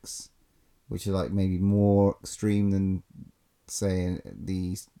flicks, which are like maybe more extreme than say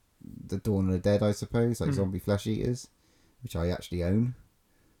the Dawn of the Dead, I suppose, like Zombie Flesh Eaters, which I actually own,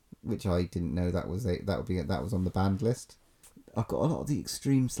 which I didn't know that was on the banned list. I've got a lot of the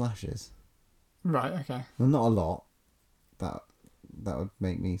extreme slashers. Right. Okay. Well, not a lot. That would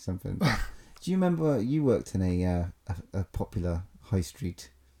make me something. Do you remember you worked in a popular high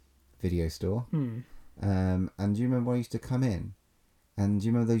street video store? And do you remember when I used to come in? And do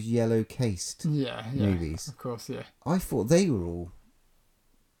you remember those yellow cased Yeah. movies? Of course. Yeah. I thought they were all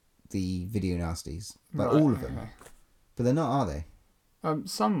the video nasties, like Right, all of them. okay. But they're not, are they?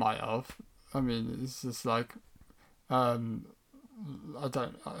 Some might have. I mean, it's just like, I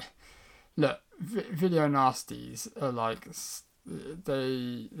don't. Look, video nasties are like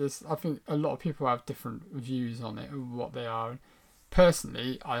I think a lot of people have different views on it, what they are.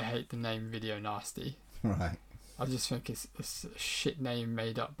 Personally, I hate the name video nasty. Right. I just think it's a shit name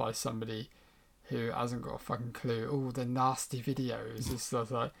made up by somebody who hasn't got a fucking clue. Oh, the nasty videos.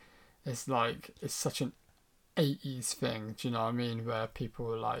 It's such an 80s thing. Do you know what I mean? Where people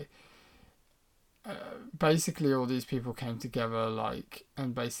were like, basically all these people came together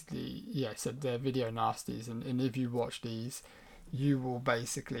and basically said they're video nasties, and if you watch these, you will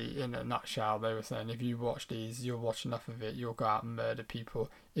basically, in a nutshell, they were saying, if you watch these, you'll watch enough of it, you'll go out and murder people.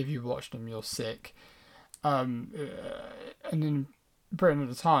 If you watch them, you're sick. And in Britain at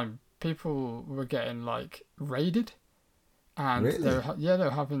the time, people were getting like raided, and Really? they were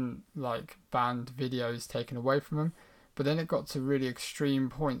having like banned videos taken away from them. But then it got to really extreme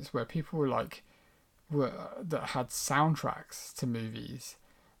points where people that had soundtracks to movies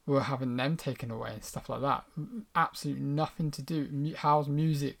were having them taken away and stuff like that. Absolutely nothing to do. How's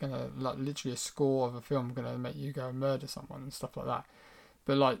music gonna, like, literally a score of a film gonna make you go and murder someone and stuff like that?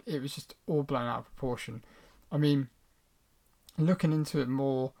 But like, it was just all blown out of proportion. I mean, looking into it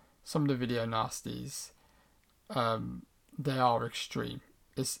more, some of the video nasties, they are extreme.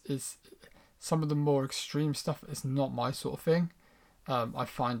 It's some of the more extreme stuff is not my sort of thing. I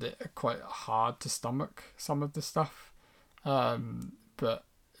find it quite hard to stomach some of the stuff, but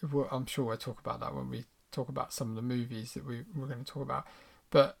I'm sure we'll talk about that when we talk about some of the movies that we're going to talk about.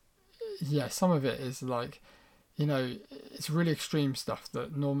 But yeah, some of it is like, you know, it's really extreme stuff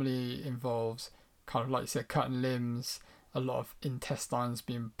that normally involves kind of, like you said, cutting limbs, a lot of intestines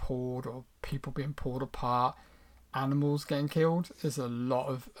being pulled or people being pulled apart, animals getting killed. There's a lot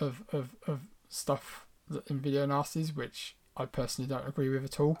of stuff in video nasties which I personally don't agree with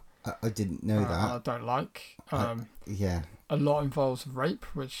at all. I didn't know that. I don't like. Yeah. A lot involves rape,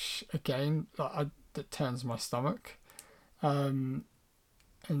 which again, that turns my stomach. And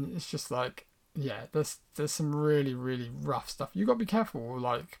it's just like, yeah, there's some really, really rough stuff. You got to be careful,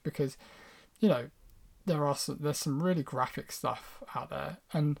 like, because, you know, there's some really graphic stuff out there,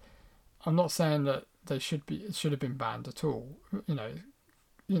 and I'm not saying that it should have been banned at all. You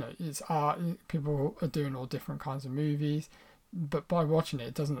know, it's art. People are doing all different kinds of movies, but by watching it,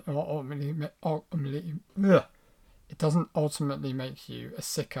 it doesn't ultimately make you a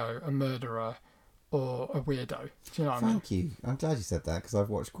sicko, a murderer, or a weirdo. Do you know what I mean? Thank you. I'm glad you said that, because I've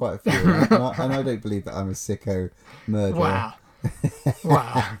watched quite a few, and I don't believe that I'm a sicko murderer. Wow.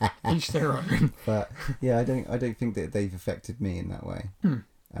 Wow. Each their own. But yeah, I don't think that they've affected me in that way.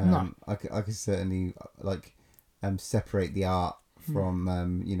 No. I could certainly separate the art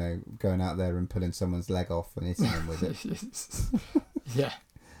from you know, going out there and pulling someone's leg off and hitting them with it. Yeah.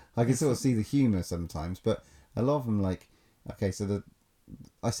 I can sort of see the humour sometimes, but a lot of them, like, okay, so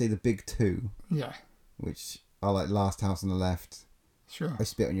I say the big two, Yeah. which are like Last House on the Left, Sure. I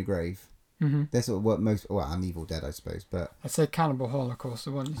Spit on Your Grave. Mm-hmm. They're sort of what most, well, and Evil Dead, I suppose, but I'd say Cannibal Holocaust,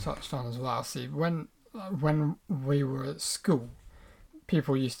 the one you touched on as well. See, when we were at school,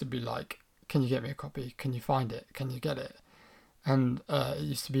 people used to be like, "Can you get me a copy? Can you find it? Can you get it?" And it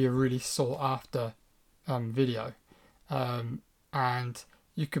used to be a really sought after video, and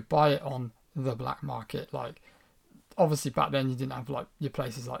you could buy it on the black market. Like, obviously back then you didn't have like your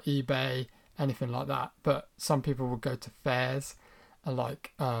places like eBay, anything like that, but some people would go to fairs and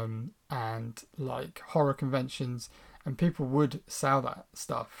like horror conventions, and people would sell that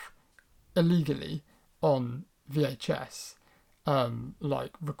stuff illegally on VHS,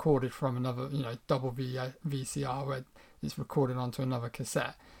 like recorded from another, you know, double VCR where it's recorded onto another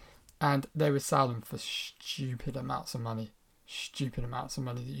cassette, and they would sell them for stupid amounts of money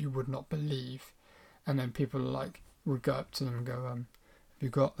that you would not believe. And then people like would go up to them and go, "Have you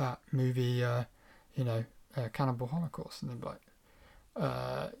got that movie, Cannibal Holocaust?" And they'd be like,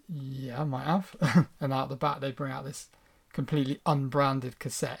 yeah, I might have. And out the back they bring out this completely unbranded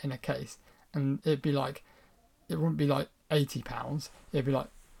cassette in a case, and it'd be like, it wouldn't be like £80, it'd be like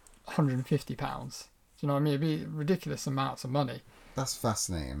 £150. Do you know what I mean? It'd be ridiculous amounts of money. that's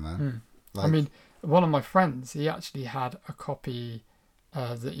fascinating, man. Like, I mean, one of my friends, he actually had a copy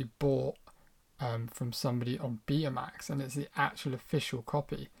that he bought from somebody on Betamax, and it's the actual official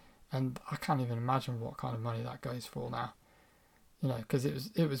copy, and I can't even imagine what kind of money that goes for now. You know, because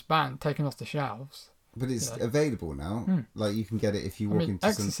it was banned, taken off the shelves. but it's you know. Available now. Like, you can get it if you walk into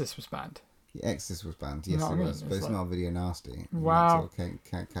Exorcist was banned. Yeah, Exorcist was banned. You Yes, know it what I mean? was, but It's it's like, not a video nasty. in wow. that sort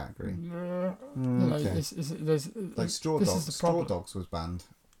of category. You know, Okay. there's Like this is the Straw problem. Dogs was banned.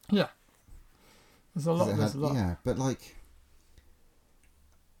 Yeah, there's a lot. 'Cause it There's had- a lot. Yeah, but like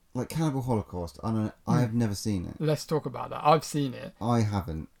Cannibal Holocaust, I have never seen it. Let's talk about that. I've seen it. I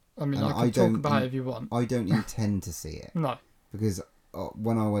haven't. I mean, And I can I talk don't about in- it if you want. I don't intend to see it, No. because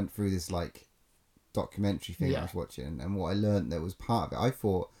when I went through this like documentary thing I Yeah. was watching, and what I learned that was part of it, I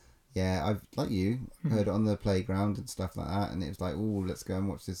thought, yeah, I've, like you, heard it on the playground and stuff like that, and it was like, oh, let's go and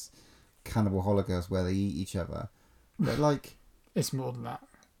watch this Cannibal Holocaust where they eat each other. But like, It's more than that.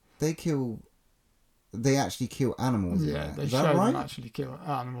 they actually kill animals. Yeah, in they there. Is show that right? them actually kill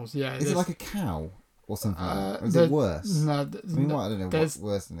animals. Yeah. Is it like a cow or something? Like that? Or is there- it worse? No, I mean, I don't know what's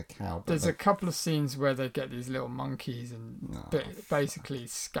worse than a cow. But there's like, a couple of scenes where they get these little monkeys and No, basically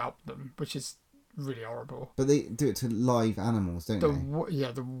scalp them, which is really horrible. But they do it to live animals, don't they?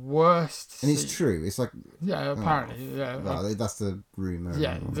 The worst. And it's true. It's like yeah, apparently, yeah. well, that's the rumor.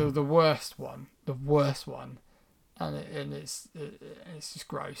 Yeah, the worst one, and it's just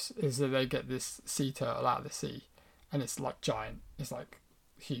gross. Is that they get this sea turtle out of the sea, and it's like giant. It's like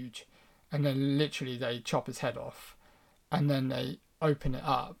huge, and then literally they chop its head off, and then they open it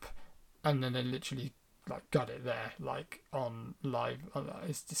up, and then they literally like gut it there, like on live.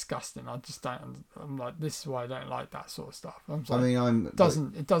 It's disgusting. I just don't. I'm like, this is why I don't like that sort of stuff. I'm like, it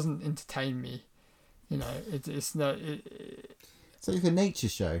doesn't entertain me. You know, it's no. It's like a nature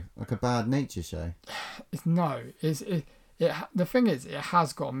show, like a bad nature show. The thing is, it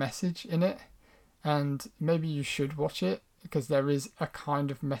has got a message in it, and maybe you should watch it because there is a kind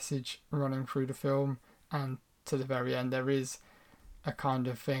of message running through the film, and to the very end there is a kind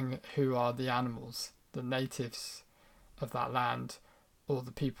of thing. Who are the animals, the natives of that land, or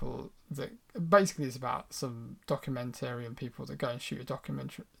the people that basically it's about some documentarian people that go and shoot a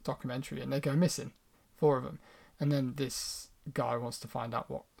documentary and they go missing, 4 of them, and then this guy wants to find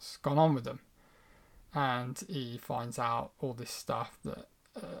out what's gone on with them, and he finds out all this stuff that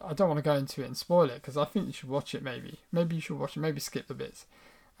I don't want to go into it and spoil it because I think you should watch it. Maybe you should watch it, maybe skip the bits,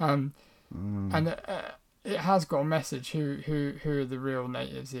 and it has got a message. Who are the real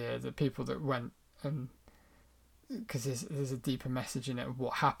natives here, the people that went, and because there's a deeper message in it of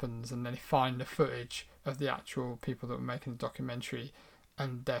what happens, and then they find the footage of the actual people that were making the documentary,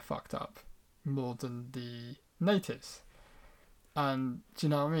 and they're fucked up more than the natives. And do you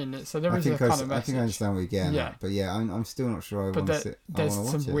know what I mean? So there is a kind of message. I think I understand what you're getting at, but yeah, I'm still not sure I want to sit. There's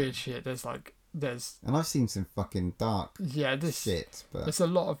some it. weird shit. And I've seen some fucking dark shit, but it's a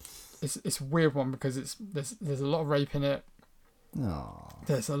lot of it's a weird one because there's a lot of rape in it. Oh.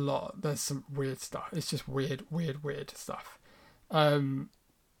 There's some weird stuff. It's just weird stuff.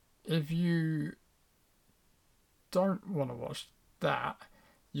 If you don't want to watch that,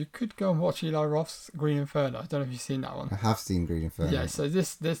 you could go and watch Eli Roth's Green Inferno. I don't know if you've seen that one. I have seen Green Inferno. Yeah, so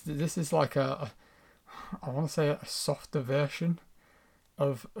this is like I want to say a softer version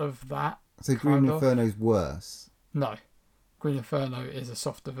of that. So Green Inferno's worse? No. Green Inferno is a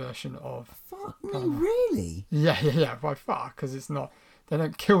softer version of... Fuck me, really? Yeah, by far, because it's not... They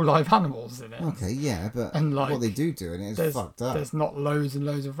don't kill live animals in it. Okay, yeah, but and like, what they do in it is fucked up. There's not loads and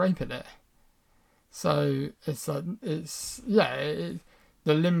loads of rape in it. So it's like...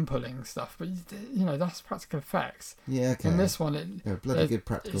 the limb pulling stuff, but you know that's practical effects. Yeah, okay. In this one, bloody good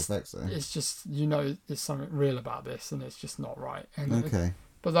practical effects though. It's just there's something real about this, and it's just not right. And okay.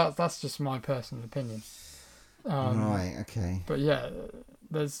 But that's just my personal opinion. Right. Okay. But yeah,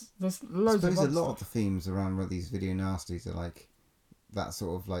 there's loads. I suppose of a lot of the themes around where these video nasties are like that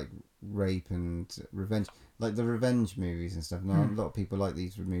sort of like rape and revenge, like the revenge movies and stuff. Now a lot of people like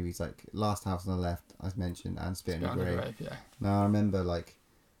these movies, like Last House on the Left, as mentioned, and Spit on Your Grave. Yeah. Now I remember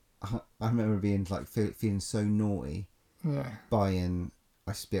being like feeling so naughty. Yeah. Buying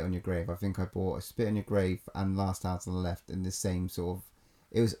I Spit on Your Grave. I think I bought I Spit on Your Grave and Last House on the Left in the same sort of.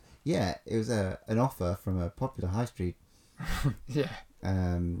 It was an offer from a popular high street. Yeah.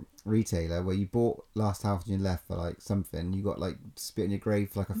 Retailer where you bought Last House on Your Left for like something, you got like Spit on Your Grave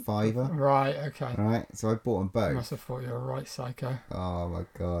for like a $5. Right, okay. Right, so I bought them both. I must have thought you were a right psycho. Oh my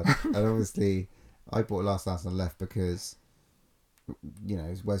god. And obviously I bought Last House on the Left because you know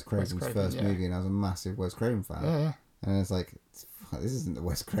it's Wes Craven's first movie and I was a massive Wes Craven fan. Yeah. And it's like, this isn't the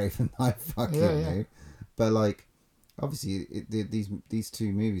Wes Craven I fucking knew. But like obviously these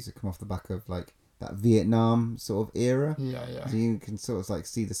two movies have come off the back of like that Vietnam sort of era. Yeah. So you can sort of like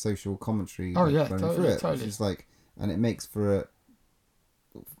see the social commentary running through it. Totally. Which is like, and it makes for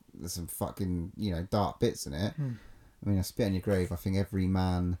there's some fucking, dark bits in it. I mean, I Spit on Your Grave, I think every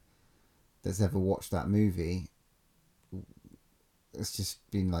man that's ever watched that movie, it's just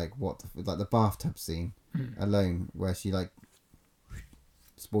been like, like the bathtub scene alone, where she like,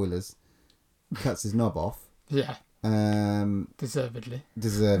 spoilers, cuts his knob off. Yeah. Deservedly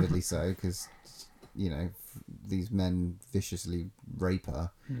so, because these men viciously rape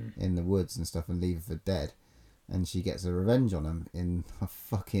her in the woods and stuff and leave her for dead, and she gets a revenge on them in a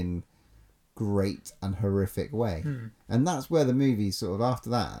fucking great and horrific way. And that's where the movie sort of, after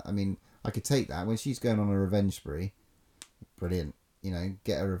that, I mean, I could take that when she's going on a revenge spree, brilliant,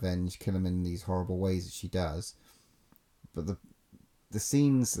 get her revenge, kill him in these horrible ways that she does, but the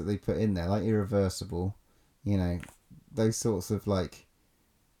scenes that they put in there, like Irreversible, those sorts of like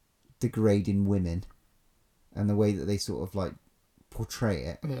degrading women and the way that they sort of like portray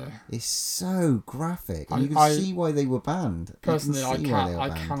it is so graphic, and you can see why they were banned. Personally, I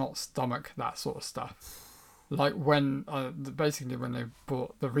cannot stomach that sort of stuff. Like when basically when they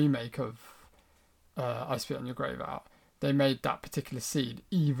bought the remake of I Spit on Your Grave out, they made that particular scene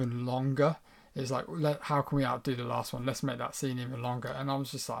even longer. It's like, how can we outdo the last one? Let's make that scene even longer. And I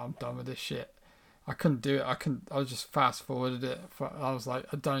was just like, I'm done with this shit. I couldn't do it. I was just fast forwarded it. I was like,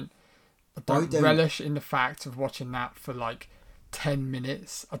 I don't relish in the fact of watching that for like 10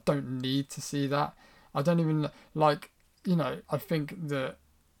 minutes. I don't need to see that. I don't even like, I think that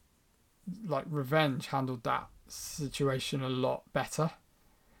like Revenge handled that situation a lot better,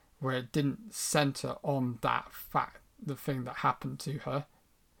 where it didn't center on that fact, the thing that happened to her.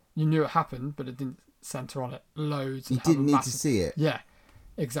 You knew it happened, but it didn't center on it loads. You didn't need to see it. Yeah,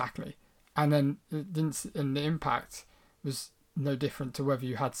 exactly. And then it didn't, and the impact was no different to whether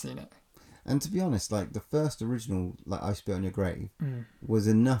you had seen it. And to be honest, like the first original, like I Spit on Your Grave, was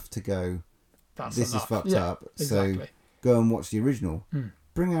enough to go, this is fucked up. Exactly. So go and watch the original.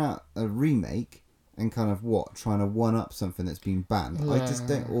 Bring out a remake and kind of trying to one up something that's been banned. Yeah. I just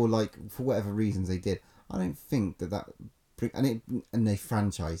don't, or like for whatever reasons they did. I don't think that and they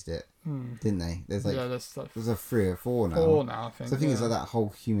franchised it, didn't they? There's like there's a 3 or 4 now. 4 now, I think. So I think it's like that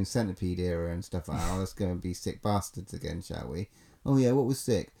whole Human Centipede era and stuff like that. Let's go and be sick bastards again, shall we? Oh yeah, what was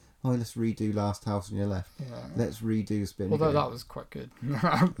sick? Oh, let's redo Last House on Your Left. Yeah. Let's redo Spit on Your Grave. Although that was quite good.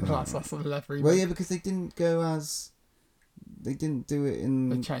 That's a left remake. Well, yeah, because they didn't go as... They didn't do it in...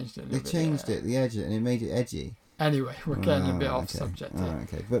 They changed it a little bit. They changed it, the edge, and it made it edgy. Anyway, we're getting a bit off subject here.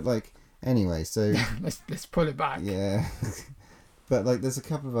 Okay, but like... Anyway, so... let's pull it back. Yeah. But like, there's a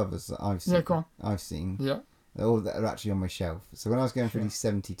couple of others that I've seen. Yeah, go on. I've seen. Yeah. All that are actually on my shelf. So when I was going through these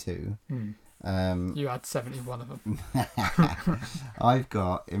 72... you had 71 of them. I've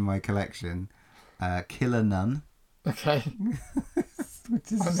got in my collection Killer Nun. Okay.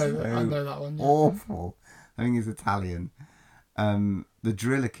 Which is I know that one. Yeah. Awful. I think it's Italian. The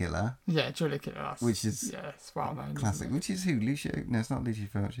Driller Killer. Yeah, Driller Killer. Which is it's well known. Classic. Which is who? Lucio? No, it's not Lucio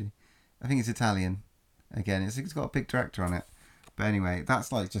Fulci. I think it's Italian. Again, it's got a big director on it. But anyway,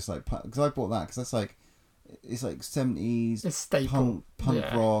 that's like just like because I bought that because that's like it's like 70s it's staple. punk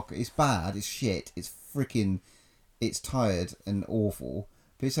rock. It's bad. It's shit. It's freaking. It's tired and awful.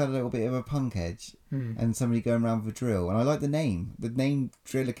 But it's had a little bit of a punk edge and somebody going around with a drill. And I like the name. The name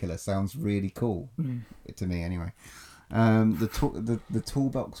Driller Killer sounds really cool to me anyway. The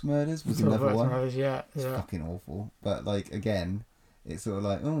Toolbox Murders was another one. Yeah. It's fucking awful. But like again, it's sort of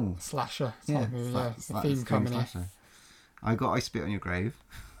like slasher. Yeah, movie, the theme coming in. I got I Spit on Your Grave.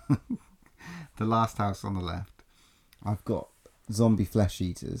 The Last House on the Left. I've got Zombie Flesh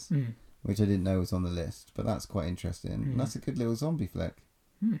Eaters, which I didn't know was on the list, but that's quite interesting. That's a good little zombie flick.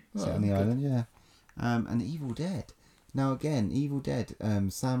 Set on the island, yeah. And Evil Dead. Now again, Evil Dead.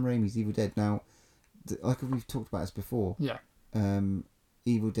 Sam Raimi's Evil Dead. Now, like we've talked about this before. Yeah.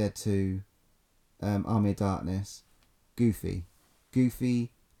 Evil Dead 2, Army of Darkness, Goofy,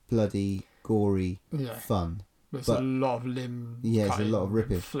 bloody, gory, fun. There's a lot of limb. Yeah, there's a lot of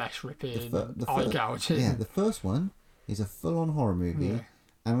ripping, flesh ripping, the eye gouging. Yeah, the first one is a full-on horror movie,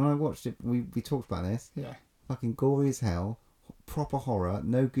 and when I watched it, we talked about this. Yeah. Fucking gory as hell, proper horror,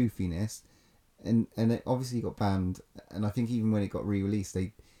 no goofiness, and it obviously got banned. And I think even when it got re-released,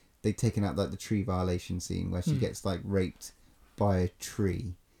 they'd taken out like the tree violation scene where she gets like raped by a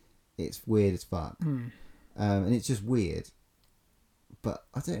tree. It's weird as fuck, and it's just weird. But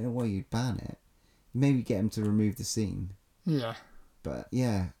I don't know why you'd ban it. Maybe get them to remove the scene. Yeah. But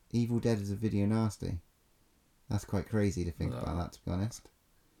yeah, Evil Dead is a video nasty. That's quite crazy to think about that, to be honest.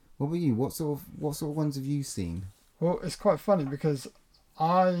 What about you? What sort of ones have you seen? Well, it's quite funny because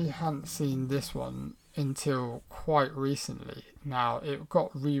I hadn't seen this one until quite recently. Now, it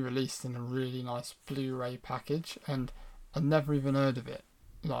got re-released in a really nice Blu-ray package, and I'd never even heard of it.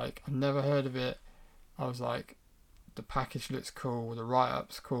 Like, I'd never heard of it. I was like, the package looks cool, the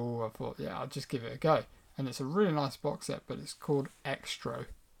write-up's cool. I thought, yeah, I'll just give it a go. And it's a really nice box set, but it's called Extro.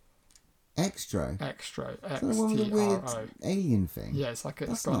 Extro? Extro. Is that one with the weird alien thing? Yeah, it's like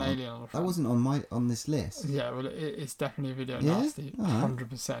it's got an alien on the front. That wasn't on this list. Yeah, well, it's definitely a video nasty.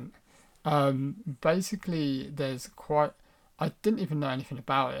 100%. Basically, there's quite... I didn't even know anything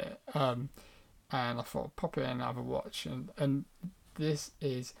about it. And I thought, pop it in and have a watch. And this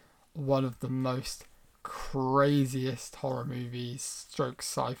is one of the most craziest horror movies stroke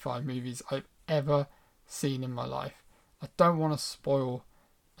sci-fi movies I've ever seen in my life. I don't want to spoil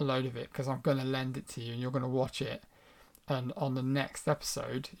a load of it because I'm going to lend it to you and you're going to watch it, and on the next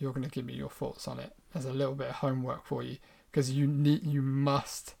episode you're going to give me your thoughts on it. There's a little bit of homework for you because you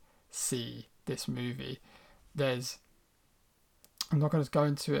must see this movie. I'm not going to go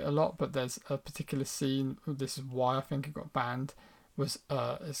into it a lot, but there's a particular scene, this is why I think it got banned, was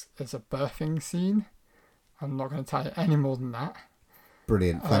it's a birthing scene. I'm not going to tell you any more than that.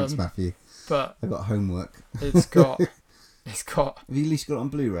 Brilliant. Thanks, Matthew. But I got homework. it's got Have you at least got it on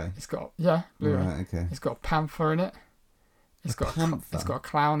Blu-ray? it's got yeah, Blu-ray. Right, okay. It's got a panther in it. It's got panther? it's got a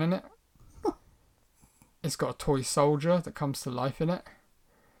clown in it. It's got a toy soldier that comes to life in it.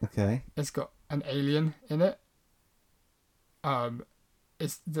 Okay. It's got an alien in it.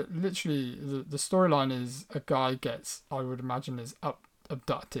 It's literally the storyline is a guy gets, I would imagine, is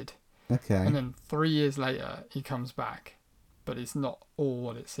abducted, Okay. and then 3 years later he comes back, but it's not all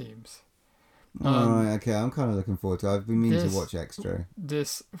what it seems. Alright, okay. I'm kind of looking forward to it. I've been meaning to watch Extra.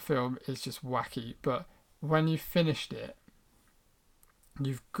 This film is just wacky, but when you finished it,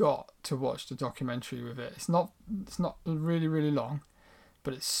 you've got to watch the documentary with it. It's not really, really long,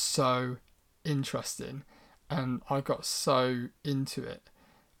 but it's so interesting, and I got so into it,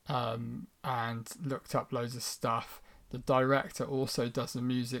 and looked up loads of stuff. The director also does the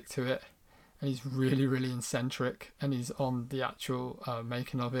music to it, and he's really, really eccentric, and he's on the actual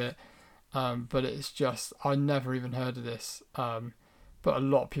making of it. But it's just, I never even heard of this, but a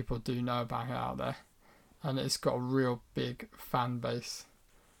lot of people do know about it out there, and it's got a real big fan base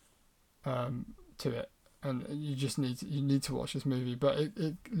to it, and you just need to watch this movie. But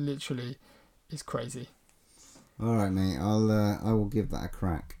it literally is crazy. All right, mate. I will give that a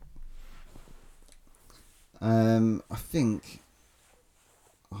crack. I think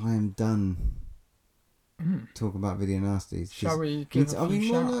I am done talking about video nasties. Shall we give a few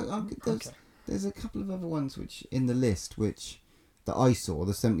shout-outs? There's a couple of other ones which in the list which that I saw,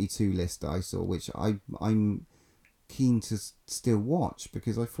 the 72 list that I saw, which I'm keen to still watch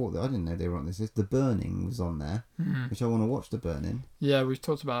because I thought that I didn't know they were on this list. The Burning was on there, which I want to watch. The Burning. Yeah, we've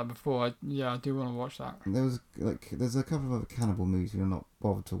talked about it before. I do want to watch that. There's a couple of other cannibal movies we're not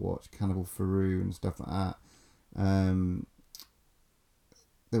bothered to watch, Cannibal Feroux and stuff like that.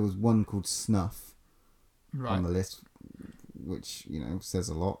 There was one called Snuff on the list, which says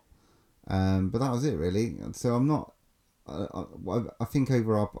a lot. But that was it really. So I'm not. I think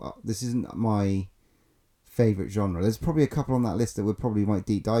overall this isn't my favourite genre. There's probably a couple on that list that we probably might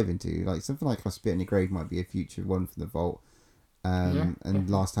deep dive into. Like something like I Spit in Your Grave might be a future one for the vault. And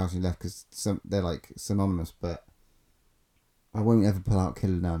Last House You Left, because they're like synonymous. But I won't ever pull out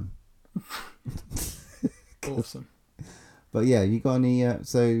Killer Nun. Awesome. But yeah, you got any?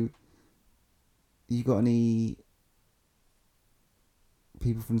 You got any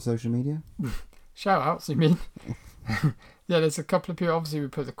people from social media? Shout outs, you mean? Yeah, there's a couple of people. Obviously, we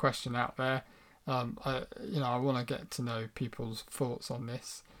put the question out there. I want to get to know people's thoughts on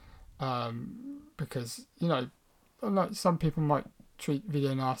this, because like some people might treat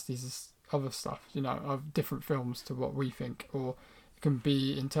video nasties as other stuff, of different films to what we think, or it can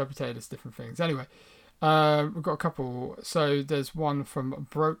be interpreted as different things. Anyway, we've got a couple. So there's one from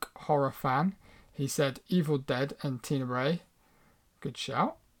Broke Horror Fan. He said Evil Dead and Tenebrae. Good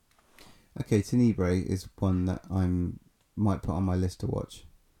shout. Okay, Tenebrae is one that might put on my list to watch,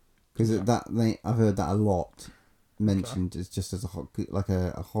 because I've heard that a lot mentioned as just as a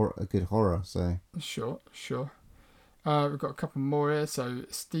good horror. So sure. We've got a couple more here. So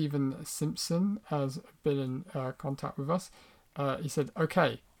Stephen Simpson has been in contact with us. He said,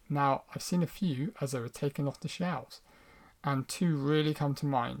 "Okay, now I've seen a few as they were taken off the shelves, and two really come to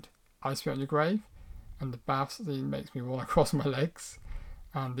mind: I Spit on Your Grave, and the bath scene makes me want to cross my legs.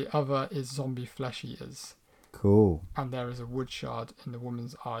 And the other is Zombie Flesh Eaters. Cool. And there is a wood shard in the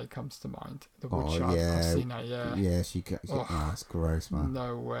woman's eye comes to mind. The wood shard. Yeah. I've seen that, yeah. Yeah, that's gross, man.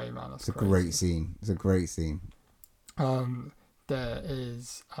 No way, man. That's a great scene. It's a great scene. There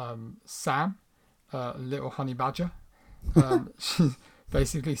is Sam, Little Honey Badger. She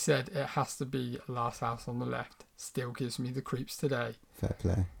basically said it has to be Last House on the Left. Still gives me the creeps today. Fair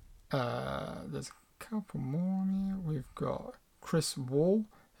play. There's a couple more here. We've got Chris Wall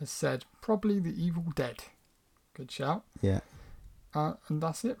has said probably The Evil Dead. Good shout. Yeah. And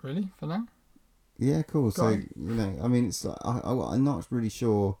that's it really for now. Yeah, cool. So I mean, it's like, I'm not really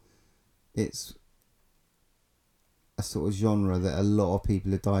sure it's a sort of genre that a lot of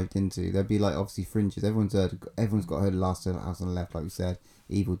people have dived into. There'd be like obviously fringes. Everyone's got heard of Last House on the Left, like we said,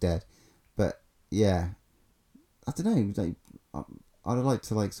 Evil Dead. But yeah, I don't know. Like, I'd like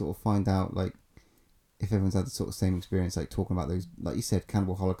to like sort of find out like if everyone's had the sort of same experience, like talking about those, like you said,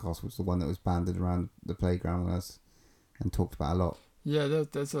 Cannibal Holocaust was the one that was banded around the playground with us and talked about a lot. Yeah,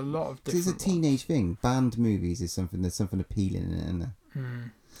 there's a lot of different. It's a teenage thing. Banned movies is something. There's something appealing in it, isn't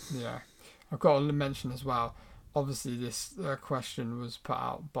there? Yeah, I've got to mention as well. Obviously, this question was put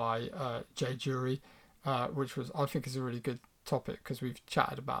out by Jay Jury, which I think is a really good topic because we've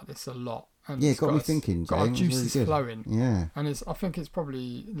chatted about this a lot. And yeah, got me thinking. Got our juices flowing. Yeah, and I think it's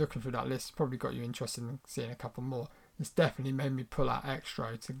probably looking through that list. Probably got you interested in seeing a couple more. it's definitely made me pull out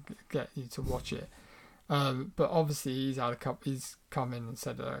extra to get you to watch it. But obviously he's come in and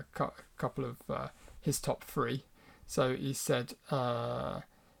said a couple of his top 3. So he said, my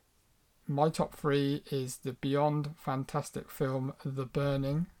top 3 is the beyond fantastic film The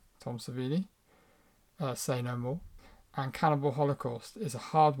Burning, Tom Savini, Say No More, and Cannibal Holocaust is a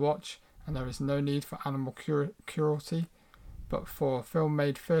hard watch, and there is no need for animal cruelty, but for a film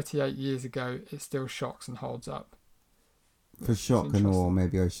made 38 years ago, it still shocks and holds up. For shock and awe,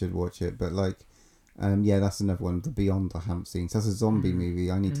 maybe I should watch it, but like, yeah, that's another one. The Beyond I haven't seen. So that's a zombie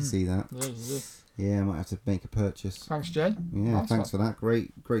movie. I need to see that. Yeah, you do. Yeah, I might have to make a purchase. Thanks, Jay. Yeah, Nice thanks one. for that.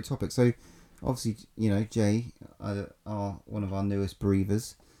 Great topic. So, obviously, Jay, one of our newest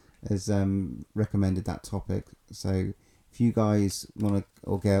breathers, has recommended that topic. So, if you guys want to,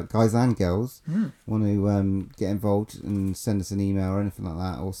 or guys and girls, want to get involved and send us an email or anything like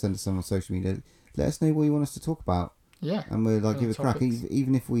that, or send us some on social media, let us know what you want us to talk about. Yeah. And we'll give it a crack.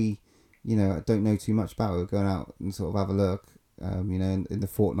 Even if we, don't know too much about it, we're going out and sort of have a look. In the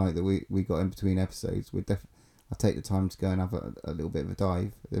fortnight that we got in between episodes, I'll take the time to go and have a little bit of a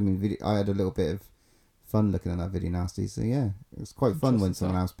dive. I mean, I had a little bit of fun looking at that Video Nasty, so yeah, it was quite fun when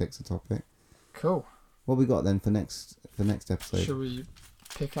someone else picks a topic. Cool. What we got then for next episode? Should we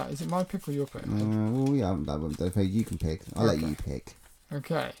pick out? Is it my pick or your pick? Well, yeah, you can pick. I'll let you pick.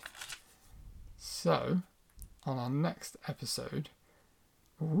 Okay. So, on our next episode,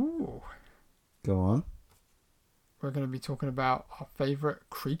 Go on. we're going to be talking about our favourite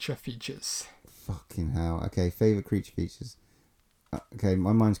creature features. Fucking hell. Okay, favourite creature features. Okay,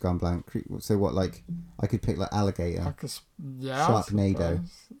 my mind's gone blank. So what, like, I could pick like alligator. Like yeah. Sharknado.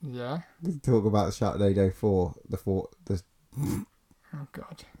 Yeah. We could talk about Sharknado 4. Oh,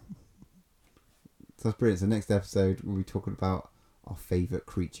 God. That's brilliant. So next episode, we'll be talking about our favourite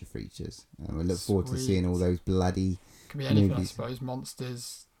creature features. And we look forward to seeing all those bloody Could be anything, movies. I suppose.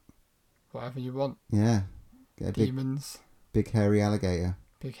 Monsters, whatever you want. Yeah. Get a Demons, big hairy alligator.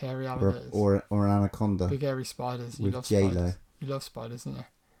 big hairy alligators. Or an anaconda. Big hairy spiders. You with love J-Lo. spiders. You love spiders, don't you?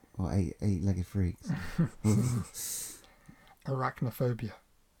 Or eight-legged freaks. Arachnophobia.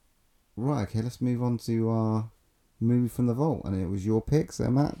 Right, okay, let's move on to our movie from the vault. And it was your pick, so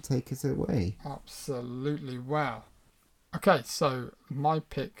Matt, take us away. Absolutely. Wow. Okay, so my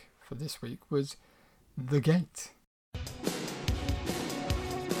pick for this week was The Gate.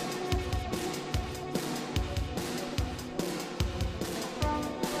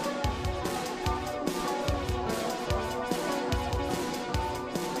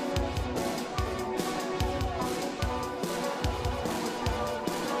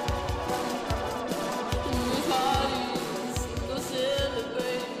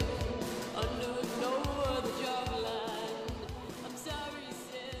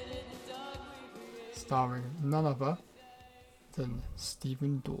 Starring none other than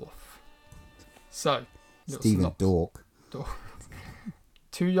Stephen Dorff. So, little Stephen synopsis. Dork.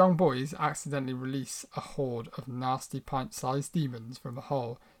 Two young boys accidentally release a horde of nasty pint-sized demons from a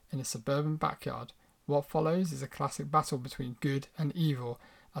hole in a suburban backyard. What follows is a classic battle between good and evil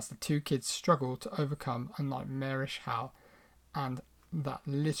as the two kids struggle to overcome a nightmarish Hal, and that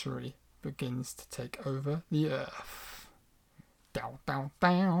literally begins to take over the earth. Down, down,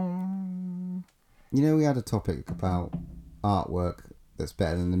 down. We had a topic about artwork that's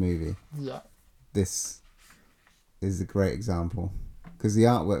better than the movie. Yeah. This is a great example. Because the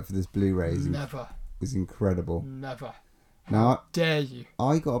artwork for this Blu-ray is incredible. Never. Now, How dare you?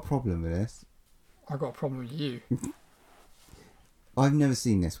 I got a problem with this. I got a problem with you. I've never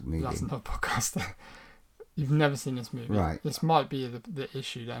seen this movie. That's not a podcast. You've never seen this movie. Right. This might be the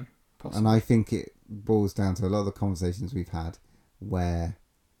issue then. Possibly. And I think it boils down to a lot of the conversations we've had where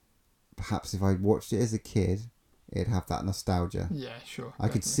perhaps if I watched it as a kid, it'd have that nostalgia. Yeah, sure. I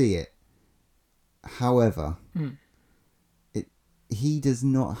could see it. However, he does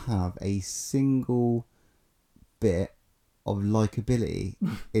not have a single bit of likability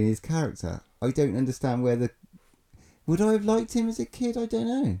in his character. I don't understand would I have liked him as a kid? I don't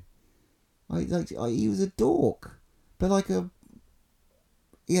know. He was a dork, but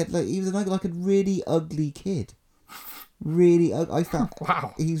he was like a really ugly kid. Really, I found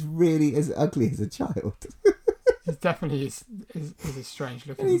wow. He's really as ugly as a child. He definitely is a strange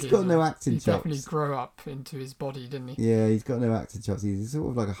looking. And he's got no acting chops. He definitely grew up into his body, didn't he? Yeah, he's got no acting chops. He's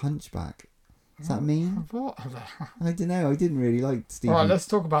sort of like a hunchback. Does that mean? What? I don't know. I didn't really like Stephen. Alright, let's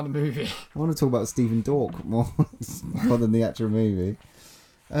talk about the movie. I want to talk about Stephen Dork more than the actual movie.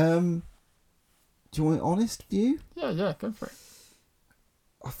 Do you want an honest view? Yeah, go for it.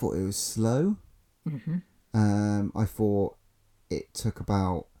 I thought it was slow. Mm-hmm. I thought it took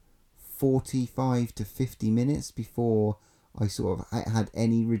about 45 to 50 minutes before I sort of had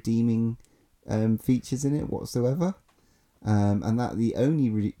any redeeming features in it whatsoever. And that the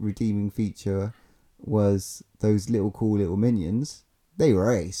only redeeming feature was those cool little minions. They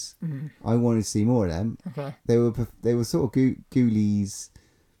were ace. I wanted to see more of them. Okay. They were sort of Ghoulies,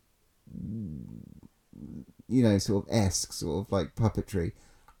 sort of esque, sort of like puppetry,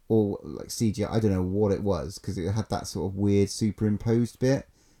 or like CGI. I don't know what it was because it had that sort of weird superimposed bit.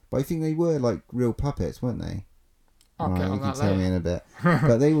 But I think they were like real puppets, weren't they? Okay, You can tell me in a bit.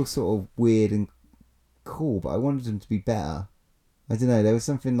 But they were sort of weird and cool. But I wanted them to be better. I don't know. There was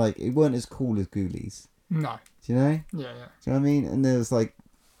something like it weren't as cool as Ghoulies. No. Do you know? Yeah. Do you know what I mean? And there was like,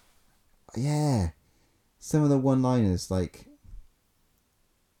 some of the one-liners like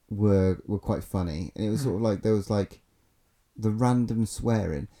were quite funny, and it was sort of like there was like the random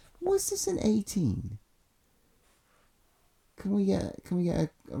swearing. Was this an 18? Can we get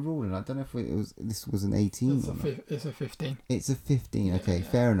a ruling? I don't know if this was an 18. It's a 15. It's a 15. Okay, Yeah.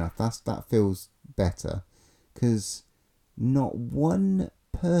 fair enough. That feels better, because not one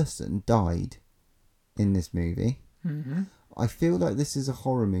person died in this movie. Mm-hmm. I feel like this is a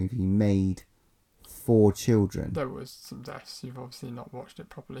horror movie made for children. There was some deaths. You've obviously not watched it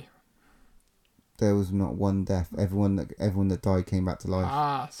properly. There was not one death. Everyone that died came back to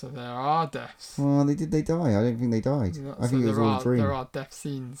life. So there are deaths. Well, they die. I don't think they died. I think it was all a dream. There are death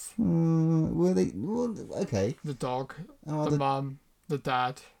scenes. Were they? Well, okay. The dog, Oh, the mum, the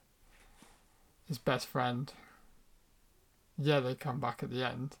dad, his best friend. Yeah, they come back at the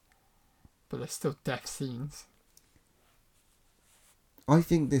end, but there's still death scenes. I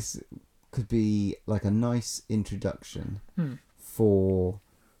think this could be like a nice introduction for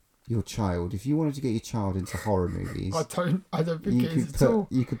your child. If you wanted to get your child into horror movies, I don't think it is at all.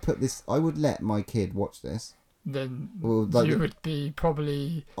 You could put this. I would let my kid watch this. Then Well, like you would be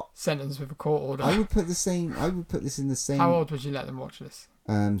probably sentenced with a court order. I would put this in the same. How old would you let them watch this?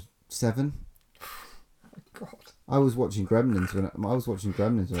 7. God. I was watching Gremlins when I was Oh,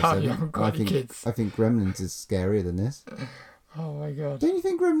 7. you haven't got any kids. I think Gremlins is scarier than this. Oh my God. Don't you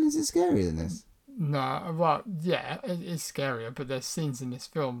think Gremlins is scarier than this? No, well, yeah, it is scarier, but there's scenes in this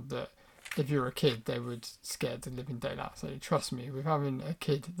film that if you're a kid, they would scare the living daylights. So trust me, with having a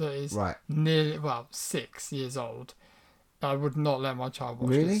kid that is Right. nearly, 6 years old, I would not let my child watch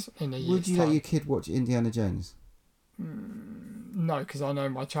Really? this in a year's Would you time. let your kid watch Indiana Jones? No, because I know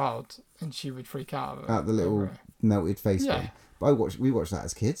my child, and she would freak out. At the little melted face Yeah. thing. But we watched that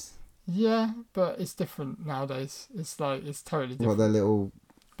as kids. Yeah, but it's different nowadays. It's totally different. What, their little...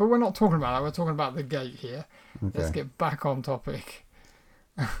 But we're not talking about that. We're talking about The Gate here. Okay. Let's get back on topic.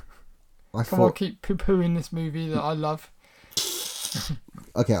 I Come on, thought... keep poo-pooing this movie that I love.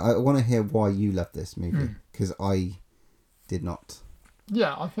 Okay, I want to hear why you love this movie. Because I did not.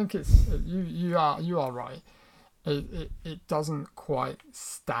 Yeah, I think it's you are right. It doesn't quite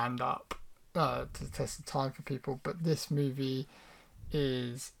stand up to the test of time for people, but this movie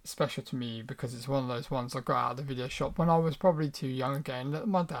is special to me because it's one of those ones I got out of the video shop when I was probably too young again that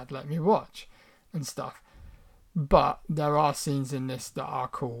my dad let me watch and stuff. But there are scenes in this that are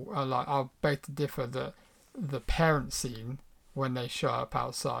cool. I'll beg to differ that the parent scene when they show up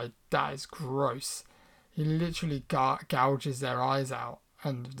outside, that is gross. He literally gouges their eyes out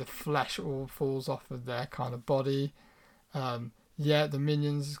and the flesh all falls off of their kind of body. Yeah, the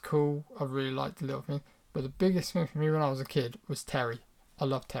minions is cool. I really liked the little thing. But the biggest thing for me when I was a kid was Terry. I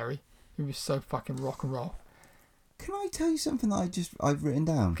love Terry. He was so fucking rock and roll. Can I tell you something that I've written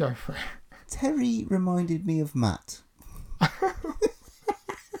down? Go for it. Terry reminded me of Matt.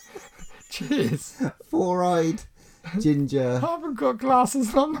 Cheers. Four-eyed, ginger, I haven't got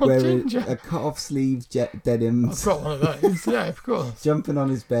glasses. I'm not wearing ginger. a cut-off sleeve I've denims, got one of those. Yeah, of course. jumping on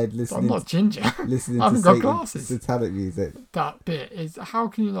his bed, I'm listening not ginger. listening I to haven't got glasses. satanic music. That bit is. How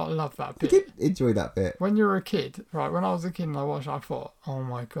can you not love that I bit? did enjoy that bit When you were a kid, right? When I was a kid and I watched, I thought, oh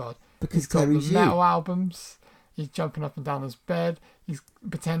my God. because He's got Terry's the you. metal albums. He's jumping up and down his bed. He's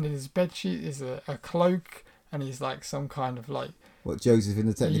pretending his bed sheet is a cloak, and he's like some kind of like What, Joseph in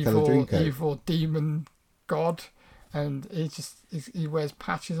the Technicolor Dreamcoat? evil demon god, and he wears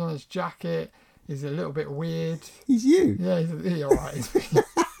patches on his jacket. He's a little bit weird. He's you. Yeah, he's alright.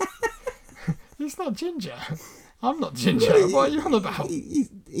 He's not ginger. I'm not ginger. Well, What are you on about?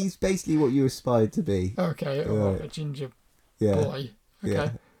 He's basically what you aspired to be. Okay, alright, a ginger Yeah. boy. Okay,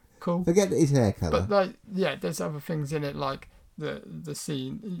 Yeah. cool. Forget his hair colour. But like, yeah, there's other things in it, like the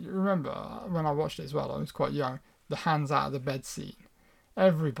scene. You remember when I watched it as well? I was quite young. The hands out of the bed scene.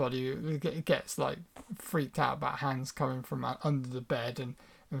 Everybody gets like freaked out about hands coming from under the bed and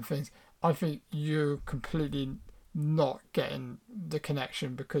things. I think you completely not getting the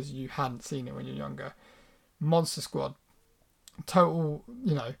connection because you hadn't seen it when you're younger. Monster Squad, total,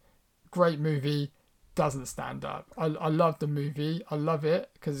 great movie, doesn't stand up. I love the movie. I love it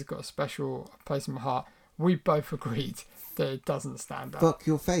because it's got a special place in my heart. We both agreed that it doesn't stand up. Fuck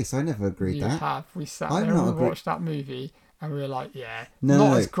your face. I never agreed You that. have. We sat I've there not and agreed- watched that movie and we were like, yeah, No,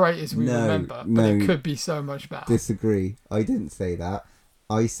 not as great as we remember, but it no. could be so much better. Disagree. I didn't say that.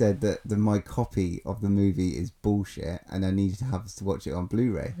 I said that my copy of the movie is bullshit and I needed to have to watch it on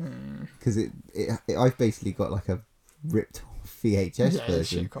Blu-ray. Because I've basically got like a ripped off VHS yeah, it's a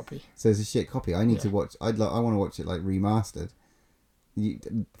version. shit copy. So it's a shit copy. I need to Yeah. watch. I want to watch it like remastered.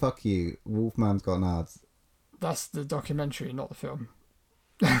 Fuck you. Wolfman's Got Nards. That's the documentary, not the film.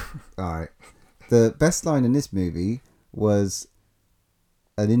 All right. The best line in this movie was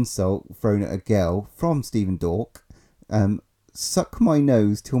an insult thrown at a girl from Stephen Dork. Suck my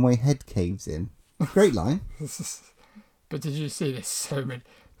nose till my head caves in. Great line. But did you see there's so many,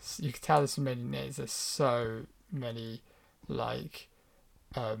 you can tell there's so many names, there's so many like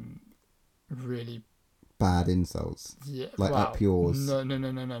really Bad insults. yeah Like up yours. no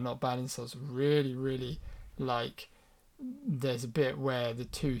not bad insults, really like there's a bit where the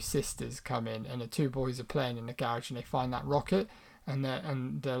two sisters come in and the two boys are playing in the garage and they find that rocket and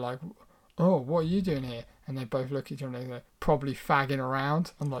they're like, oh, what are you doing here? And they both look at each other and they're probably fagging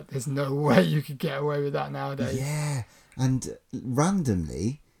around. I'm like, there's no way you could get away with that nowadays. Yeah. And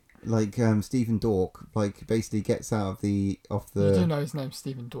randomly, like Stephen Dork, like basically gets out of the You do know his name's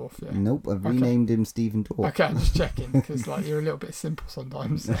Stephen Dorff, yeah? Nope, I've Okay. renamed him Stephen Dork. Okay, I'm just checking because like you're a little bit simple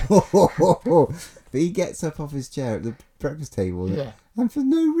sometimes. But he gets up off his chair at the breakfast table Yeah, and for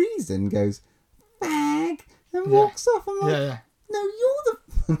no reason goes, fag, and Yeah. walks off. I'm like, yeah. no,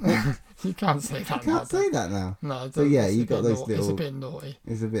 you're the... You can't say I that. can't say that now. No, So yeah, it's a you got bit those naughty. It's a little... bit naughty.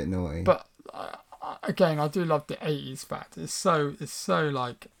 It's a bit naughty. But again, I do love the 80s fact. It's so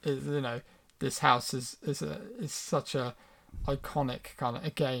like this house is such a iconic kind of,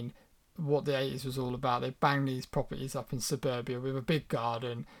 again, what the 80s was all about. They banged these properties up in suburbia with a big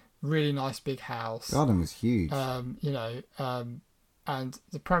garden, really nice big house. Garden was huge. And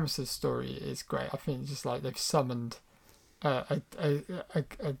the premise of the story is great. I think just like they've summoned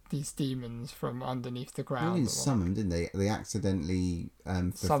these demons from underneath the They ground. didn't summon, didn't they? They accidentally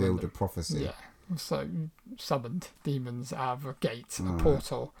fulfilled Summoned a prophecy. Yeah, so summoned demons out of a gate, a Right.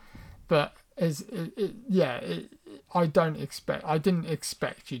 portal. But I didn't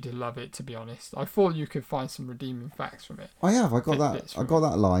expect you to love it, to be honest. I thought you could find some redeeming facts from it. I got Bits that. I from got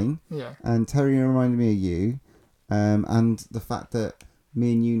that line, Yeah, and Terry reminded me of you, and the fact that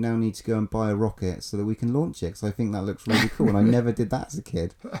me and you now need to go and buy a rocket so that we can launch it. Because I think that looks really cool, and I never did that as a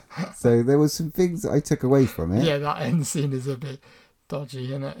kid. So there was some things that I took away from it. yeah. That end scene is a bit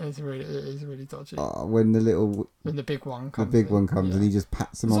dodgy, and it is really dodgy. When the Big one the comes. big in, one comes yeah. and he just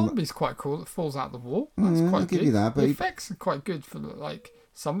pats The him on. zombie's quite cool. That falls out the wall. That's Yeah, quite I'll good. give you that, but the he- effects are quite good for like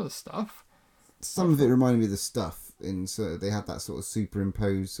some of the stuff. Some of it reminded me of the stuff in. So they had that sort of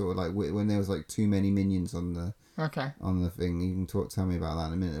superimposed sort of like when there was like too many minions on the Okay. thing. You can tell me about that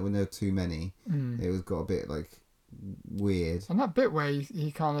in a minute. When there were too many, it was got a bit like weird. And that bit where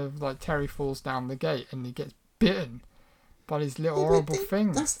he kind of like Terry falls down the gate and he gets bitten by these little Yeah, but horrible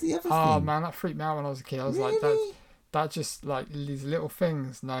things. That's the other Oh thing. man, that freaked me out when I was a kid. I was like, Really? that just like these little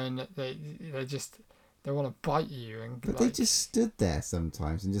things, knowing that they want to bite you and But like, they just stood there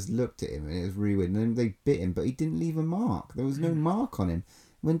sometimes and just looked at him, and it was really weird. And then they bit him, but he didn't leave a mark. There was no mark on him.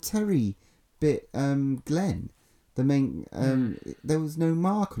 When Terry bit Glenn, the main, there was no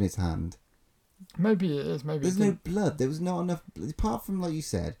mark on his hand. maybe it is. Maybe There's it no didn't. blood. There was not enough. Apart from, like you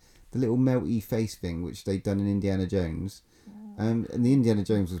said, the little melty face thing, which they'd done in Indiana Jones. And the Indiana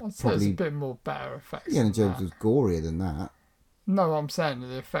Jones was I'd say it's probably... a bit more better effects. Indiana than Jones that. was gorier than that. No, I'm saying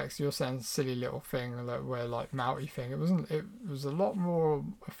the effects. You're saying silly little thing, like where like Mouty thing. It wasn't. It was a lot more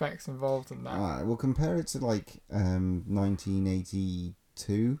effects involved than that. Alright, well, compare it to, like,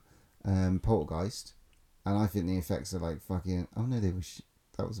 1982 Poltergeist, and I think the effects are, like, fucking... Oh, no, they were...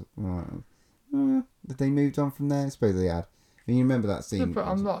 That was... Did they moved on from there? I suppose they had. And you remember that scene? Yeah, but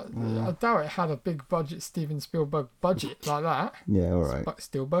I'm not. I doubt it had a big budget Steven Spielberg budget like that. Yeah, alright.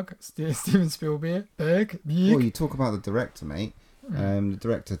 Steven Spielberg. Well, you talk about the director, mate. The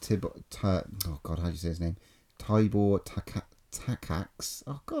director, oh, God, how do you say his name? Tibor Takacs.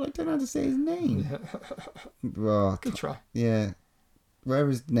 Oh, God, I don't know how to say his name. Oh, Good try. yeah. Wherever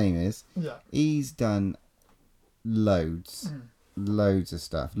his name is, Yeah. he's done loads of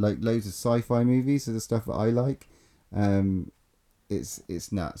stuff, like loads of sci-fi movies, so the stuff that I like.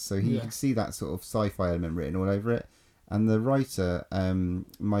 It's nuts. So you can see that sort of sci-fi element written all over it, And the writer,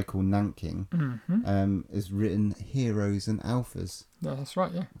 Michael Nanking, has written Heroes and Alphas. Yeah, that's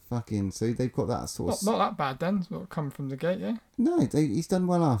right, yeah. Fucking, so they've got that sort of... Not that bad then, sort of come from the gate, yeah? No, he's done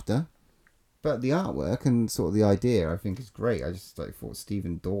well after. But the artwork and sort of the idea, I think, is great. I just thought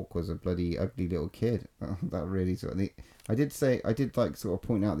Stephen Dork was a bloody ugly little kid. That really sort of... I did sort of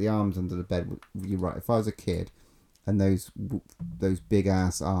point out the arms under the bed. You're right. If I was a kid and those big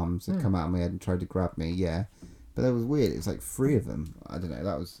ass arms had come out of my head and tried to grab me, yeah. But that was weird. It was like 3 of them. I don't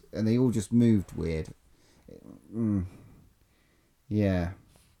know. And they all just moved weird. Yeah.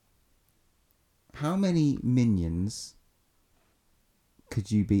 How many minions could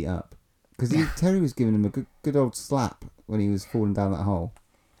you beat up? Because Terry was giving him a good old slap when he was falling down that hole.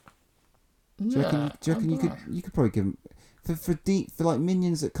 Do you reckon you could probably give him for like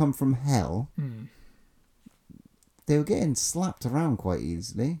minions that come from hell? They were getting slapped around quite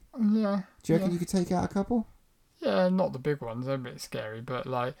easily. Yeah. Do you reckon you could take out a couple? Yeah, not the big ones. They're a bit scary, but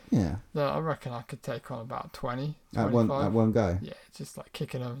like, I reckon I could take on about 20, 25. At one go. Yeah, just like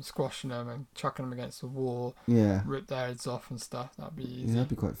kicking them, squashing them, and chucking them against the wall. Yeah. Rip their heads off and stuff. That'd be easy. Yeah, that'd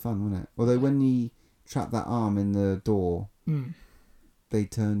be quite fun, wouldn't it? Although when he trapped that arm in the door, they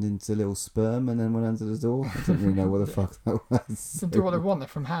turned into little sperm and then went under the door. I don't really know what the fuck that was. They do what they want. They're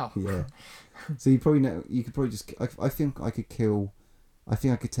from hell. Yeah. So you could probably just. I think I could kill. I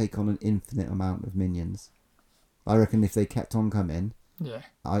think I could take on an infinite amount of minions. I reckon if they kept on coming,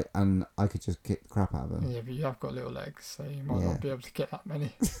 I could just kick the crap out of them. Yeah, but you have got little legs, so you might not be able to get that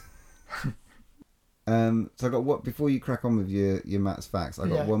many. So I got before you crack on with your Matt's facts, I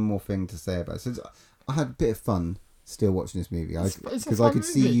got one more thing to say about it. So I had a bit of fun still watching this movie because I could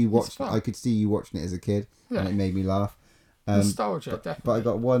see you watching it as a kid, and it made me laugh. Nostalgia, definitely. But I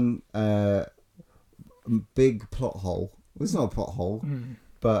got one big plot hole. Well, it's not a plot hole,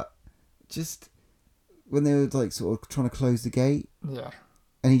 but just. When they were like sort of trying to close the gate,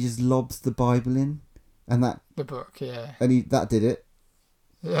 and he just lobs the Bible in, and the book, and that did it.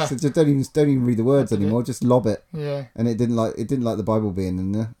 Yeah. So just don't even read the words anymore. Just lob it. Yeah. And it didn't like the Bible being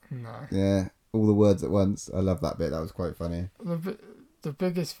in there. No. Yeah, all the words at once. I love that bit. That was quite funny. The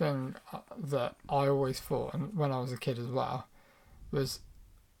biggest thing that I always thought, and when I was a kid as well, was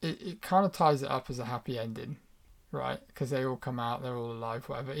it kind of ties it up as a happy ending, right? Because they all come out, they're all alive,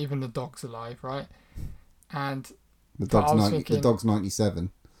 whatever. Even the dog's alive, right? And the dog's 97.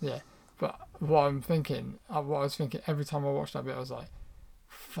 Yeah, but what I was thinking every time I watched that bit, I was like,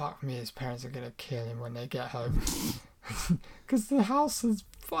 "Fuck me, his parents are gonna kill him when they get home," because the house is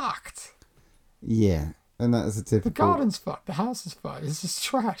fucked. Yeah, and that's a typical. The garden's fucked. The house is fucked. It's just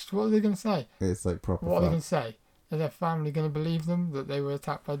trashed. What are they gonna say? It's like proper. What are they gonna say? Is their family gonna believe them that they were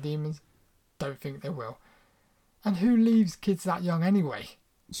attacked by demons? Don't think they will. And who leaves kids that young anyway?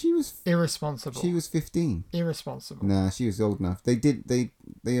 She was irresponsible. She was 15. Irresponsible. Nah, she was old enough. They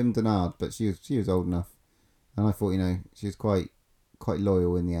ummed and ahed, but she was old enough. And I thought, she was quite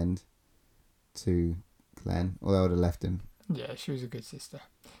loyal in the end to Glenn, although I would have left him. Yeah, she was a good sister.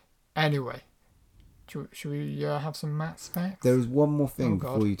 Anyway, should we have some Matt's facts? There was one more thing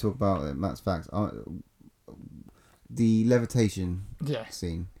before you talk about Matt's facts. The levitation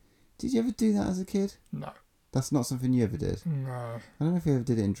scene. Did you ever do that as a kid? No. That's not something you ever did? No. I don't know if you ever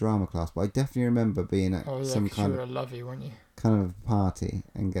did it in drama class, but I definitely remember being at some kind you were a lovey, weren't you? Kind of party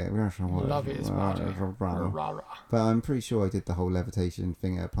and go... Lovey is party. But I'm pretty sure I did the whole levitation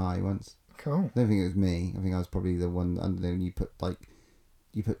thing at a party once. Cool. I don't think it was me. I think I was probably the one under there and you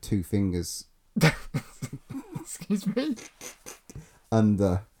put 2 fingers... Excuse me?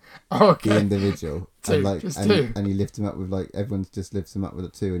 Under... the individual. Two. And you lift him up with everyone just lifts him up with a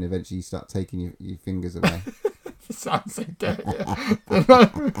 2 and eventually you start taking your fingers away. It sounds so dirty.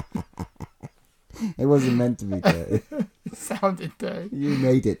 It wasn't meant to be dirty. It sounded dirty. You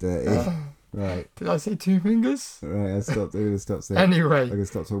made it dirty. Right. Did I say 2 fingers? Right, I'm going to stop saying. Anyway. I'm going to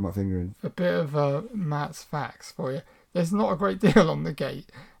stop talking about fingering. A bit of Matt's facts for you. There's not a great deal on the gate.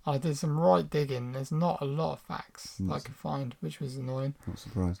 I did some right digging. There's not a lot of facts I could find, which was annoying. Not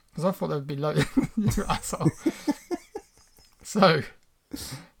surprised. Because I thought there would be loads. You asshole. So,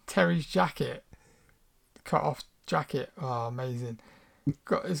 Terry's jacket, cut off jacket. Oh, amazing.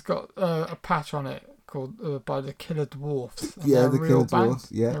 It's got a patch on it called by the Killer Dwarfs. Yeah, the Killer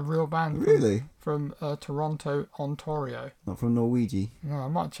Dwarfs. Yeah, a real band. Really? From Toronto, Ontario. Not from Norwegian. No, I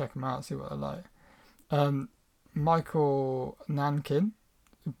might check them out and see what they're like. Michael Nankin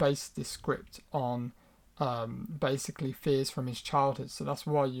based this script on basically fears from his childhood, so that's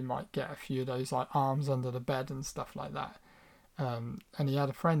why you might get a few of those arms under the bed and stuff like that. And he had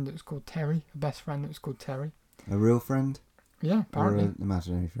a friend that was called Terry, a best friend that was called Terry. A real friend? Yeah, apparently. Or an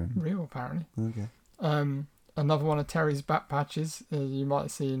imaginary friend? Real, apparently. Okay. Another one of Terry's back patches you might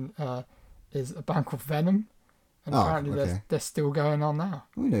have seen is a band called Venom, and Oh, apparently okay. they're still going on now.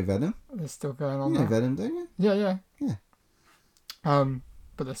 We know Venom. They're still going on You know now. Venom, don't you? Yeah. Yeah.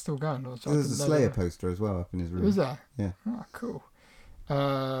 But they're still going. Which I There's a didn't know Slayer they were. poster as well up in his room. Was there? Yeah. Oh, cool.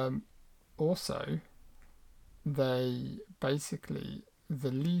 Also, they basically,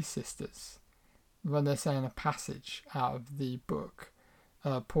 the Lee sisters, when they're saying a passage out of the book,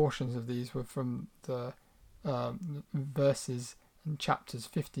 portions of these were from the verses in chapters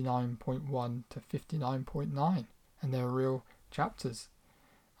 59.1 to 59.9, and they're real chapters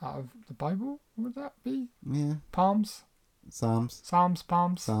out of the Bible. Would that be Yeah. Palms? Psalms. Psalms?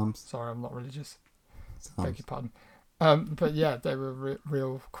 Palms? Psalms. Sorry, I'm not religious. Beg Psalms. your pardon. But yeah, they were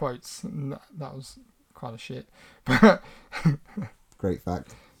real quotes, and that was kind of shit. But Great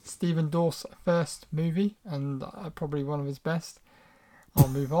fact. Stephen Dorff's first movie, and probably one of his best. I'll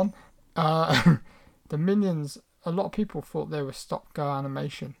move on. The Minions, a lot of people thought they were stop-go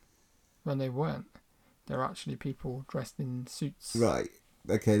animation when they weren't. They're actually people dressed in suits. Right.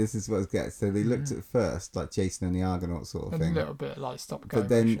 Okay, this is what I was getting. So they looked at first like Jason and the Argonaut sort of A thing. little bit like stop-go But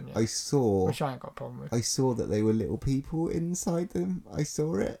then animation, yeah. I saw Which I ain't got a problem with. I saw that they were little people inside them. I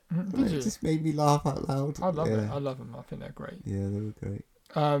saw it. Did And you? it just made me laugh out loud. I love it. Yeah. I love them. I think they're great. Yeah, they were great.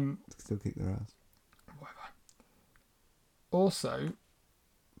 Still kick their ass. Also,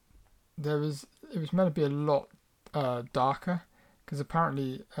 it was meant to be a lot darker, because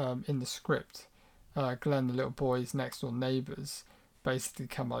apparently in the script, Glenn, the little boy's next door neighbours, basically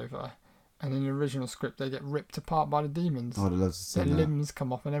come over, and in the original script they get ripped apart by the demons. I'd love to see Their that. limbs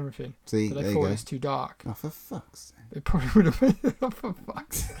come off and everything. See, So there they you thought go. it was too dark. Oh, for fuck's sake. They probably would have made it up for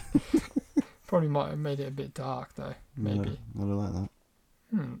fuck's sake. Probably might have made it a bit dark though. Maybe. I don't like that.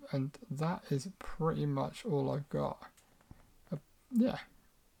 And that is pretty much all I've got. Yeah.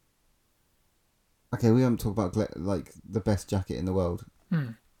 Okay, we haven't talked about like the best jacket in the world,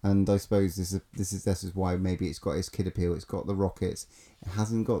 and I suppose this is why maybe it's got its kid appeal. It's got the rockets. It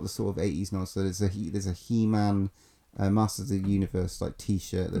hasn't got the sort of 80s nod. So there's a He-Man, Masters of the Universe like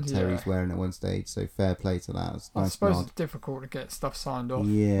T-shirt that Terry's wearing at one stage. So fair play to that. It's a I nice suppose nod. it's difficult to get stuff signed off.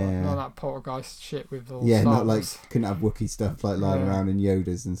 Yeah. Not that poltergeist shit with all Yeah, Star not like Wars. couldn't have Wookiee stuff like lying Yeah. around in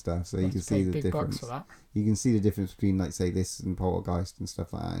Yodas and stuff. So you Have can to see pay the big difference. bucks for that. You can see the difference between like say this and Poltergeist and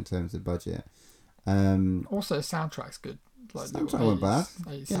stuff like that in terms of budget. Also, the soundtrack's good. Like Soundtrack little wasn't bad.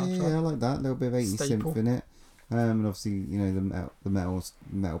 80s Yeah, soundtrack. I like that. A little bit of 80s Staple. synth in it. And obviously, you know, the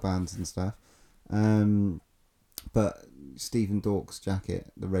metal bands and stuff. But Stephen Dorff's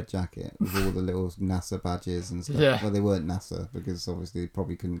jacket, the red jacket, with all the little NASA badges and stuff. Yeah. Well, they weren't NASA because obviously they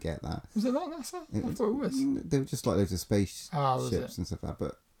probably couldn't get that. Was it not NASA? I thought it was. They were just like loads of space Was ships it? and stuff like that.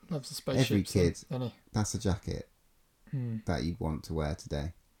 But Loves the spaceships. every kid, Isn't he? that's a jacket that you'd want to wear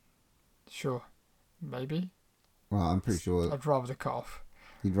today. Sure. Maybe. Well, I'm pretty sure I'd rather the cut off.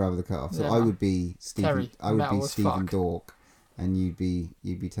 you'd rather the cut off. So Yeah, I man. would be Stephen. Terry, I would metal be as Stephen fuck. Dorff, and you'd be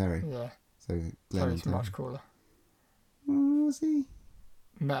Terry. Yeah. So Glenn Terry's and Terry. much cooler. Was he?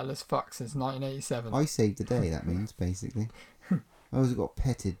 Metal as fuck since 1987. I saved the day. That means basically. I also got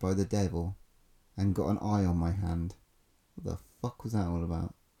petted by the devil, and got an eye on my hand. What the fuck was that all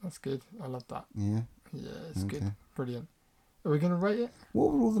about? That's good. I love that. Yeah. Yeah, it's good. Okay. Brilliant. Are we going to rate it?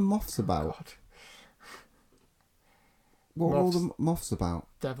 What were all the moths about? God. What were all Moths. the moths about?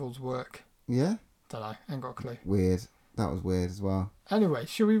 Devil's work. Yeah. Don't know. Ain't got a clue. Weird. That was weird as well. Anyway,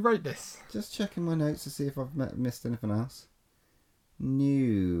 should we rate this? Just checking my notes to see if I've missed anything else.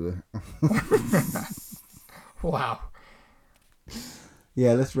 New. Wow.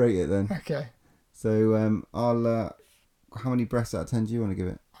 Yeah, let's rate it then. Okay. So I'll. How many breaths out of 10 do you want to give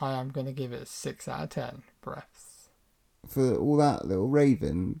it? I am going to give it a 6 out of 10 breaths. For all that little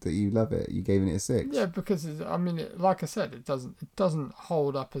raving that you love it, you gave it a 6. Yeah, because like I said, it doesn't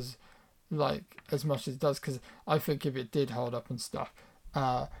hold up as much as it does. Because I think if it did hold up and stuff,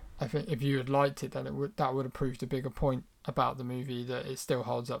 I think if you had liked it, then that would have proved a bigger point about the movie, that it still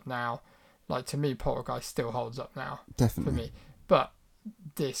holds up now. Like, to me, Poltergeist still holds up now Definitely. for me. But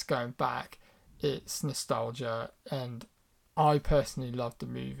this, going back, it's nostalgia, and I personally loved the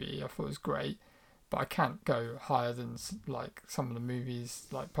movie. I thought it was great, but I can't go higher than like some of the movies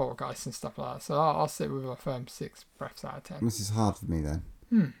like Poltergeist and stuff like that. So I'll sit with a firm 6 breaths out of 10. This is hard for me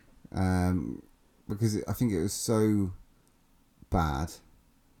then. Because I think it was so bad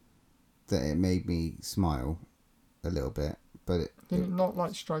that it made me smile a little bit, but Did it not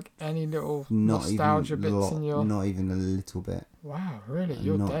like strike any little not nostalgia even bits in your? not even a little bit. Wow, really?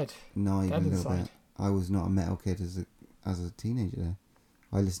 You're not, dead. Not even Dead a little inside. bit. I was not a metal kid as a teenager.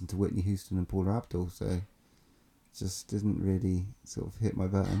 I listened to Whitney Houston and Paula Abdul, so it just didn't really sort of hit my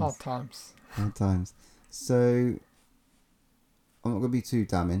buttons. Hard times. Hard times. So, I'm not going to be too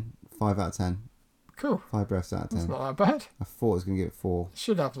damning. 5 out of 10. Cool. 5 breaths out of 10. That's not that bad. I thought I was going to give it 4.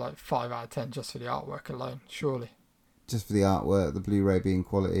 Should have like 5 out of 10 just for the artwork alone, surely. Just for the artwork, the Blu-ray being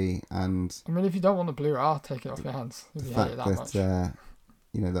quality, and I mean, if you don't want the Blu-ray, I'll take it off your hands. If the you hate fact it that much. that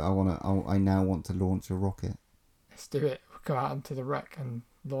that I now want to launch a rocket. Let's do it. We'll go out into the wreck and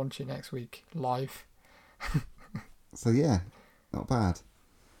launch it next week live. So yeah, not bad.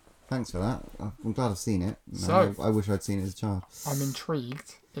 Thanks for that. I'm glad I've seen it. So- I wish I'd seen it as a child. I'm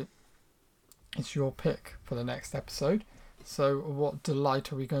intrigued. It's your pick for the next episode. So what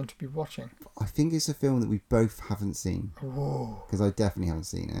delight are we going to be watching? I think it's a film that we both haven't seen, Whoa. because I definitely haven't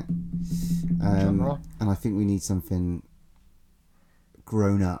seen it. Genre. And I think we need something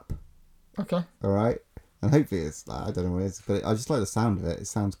grown up. Okay. All right, and hopefully it's I don't know what it is, but I just like the sound of it. It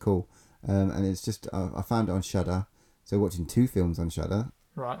sounds cool, and it's just I found it on Shudder. So watching 2 films on Shudder.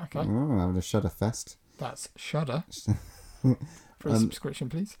 Right, okay. Oh, having a Shudder fest. That's Shudder. Free subscription,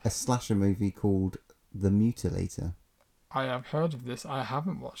 please. A slasher movie called The Mutilator. I have heard of this. I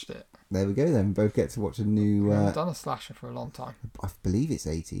haven't watched it. There we go then. We both get to watch a new... We haven't done a slasher for a long time. I believe it's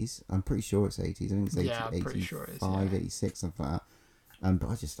 80s. I'm pretty sure it's 80s. I think it's 80, Yeah, I'm pretty sure it is, 85, yeah. 86, something like that. But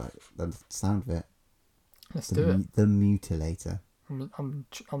I just like the sound of it. Let's do it. The Mutilator. I'm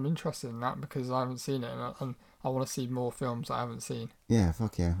interested in that because I haven't seen it and I want to see more films I haven't seen. Yeah,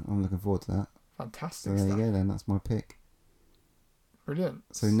 fuck yeah. I'm looking forward to that. Fantastic So there stuff. you go then. That's my pick. Brilliant.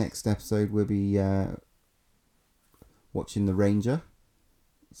 So next episode we'll be watching The Ranger.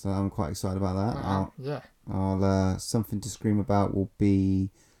 So I'm quite excited about that. Yeah, I'll Something to Scream About will be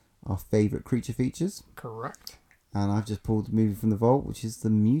our favourite creature features. correct. And I've just pulled the movie from the vault, which is The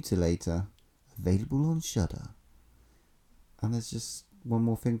Mutilator, available on Shudder. And there's just one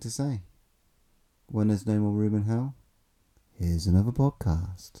more thing to say. When there's no more room in hell, here's another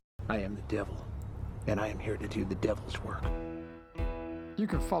podcast. I am the devil, and I am here to do the devil's work. You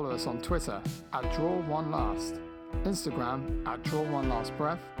can follow us on Twitter at DrawOneLast, Instagram at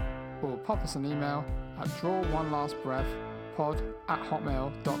DrawOneLastBreath, or pop us an email at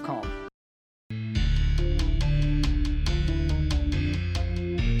DrawOneLastBreathPod@hotmail.com.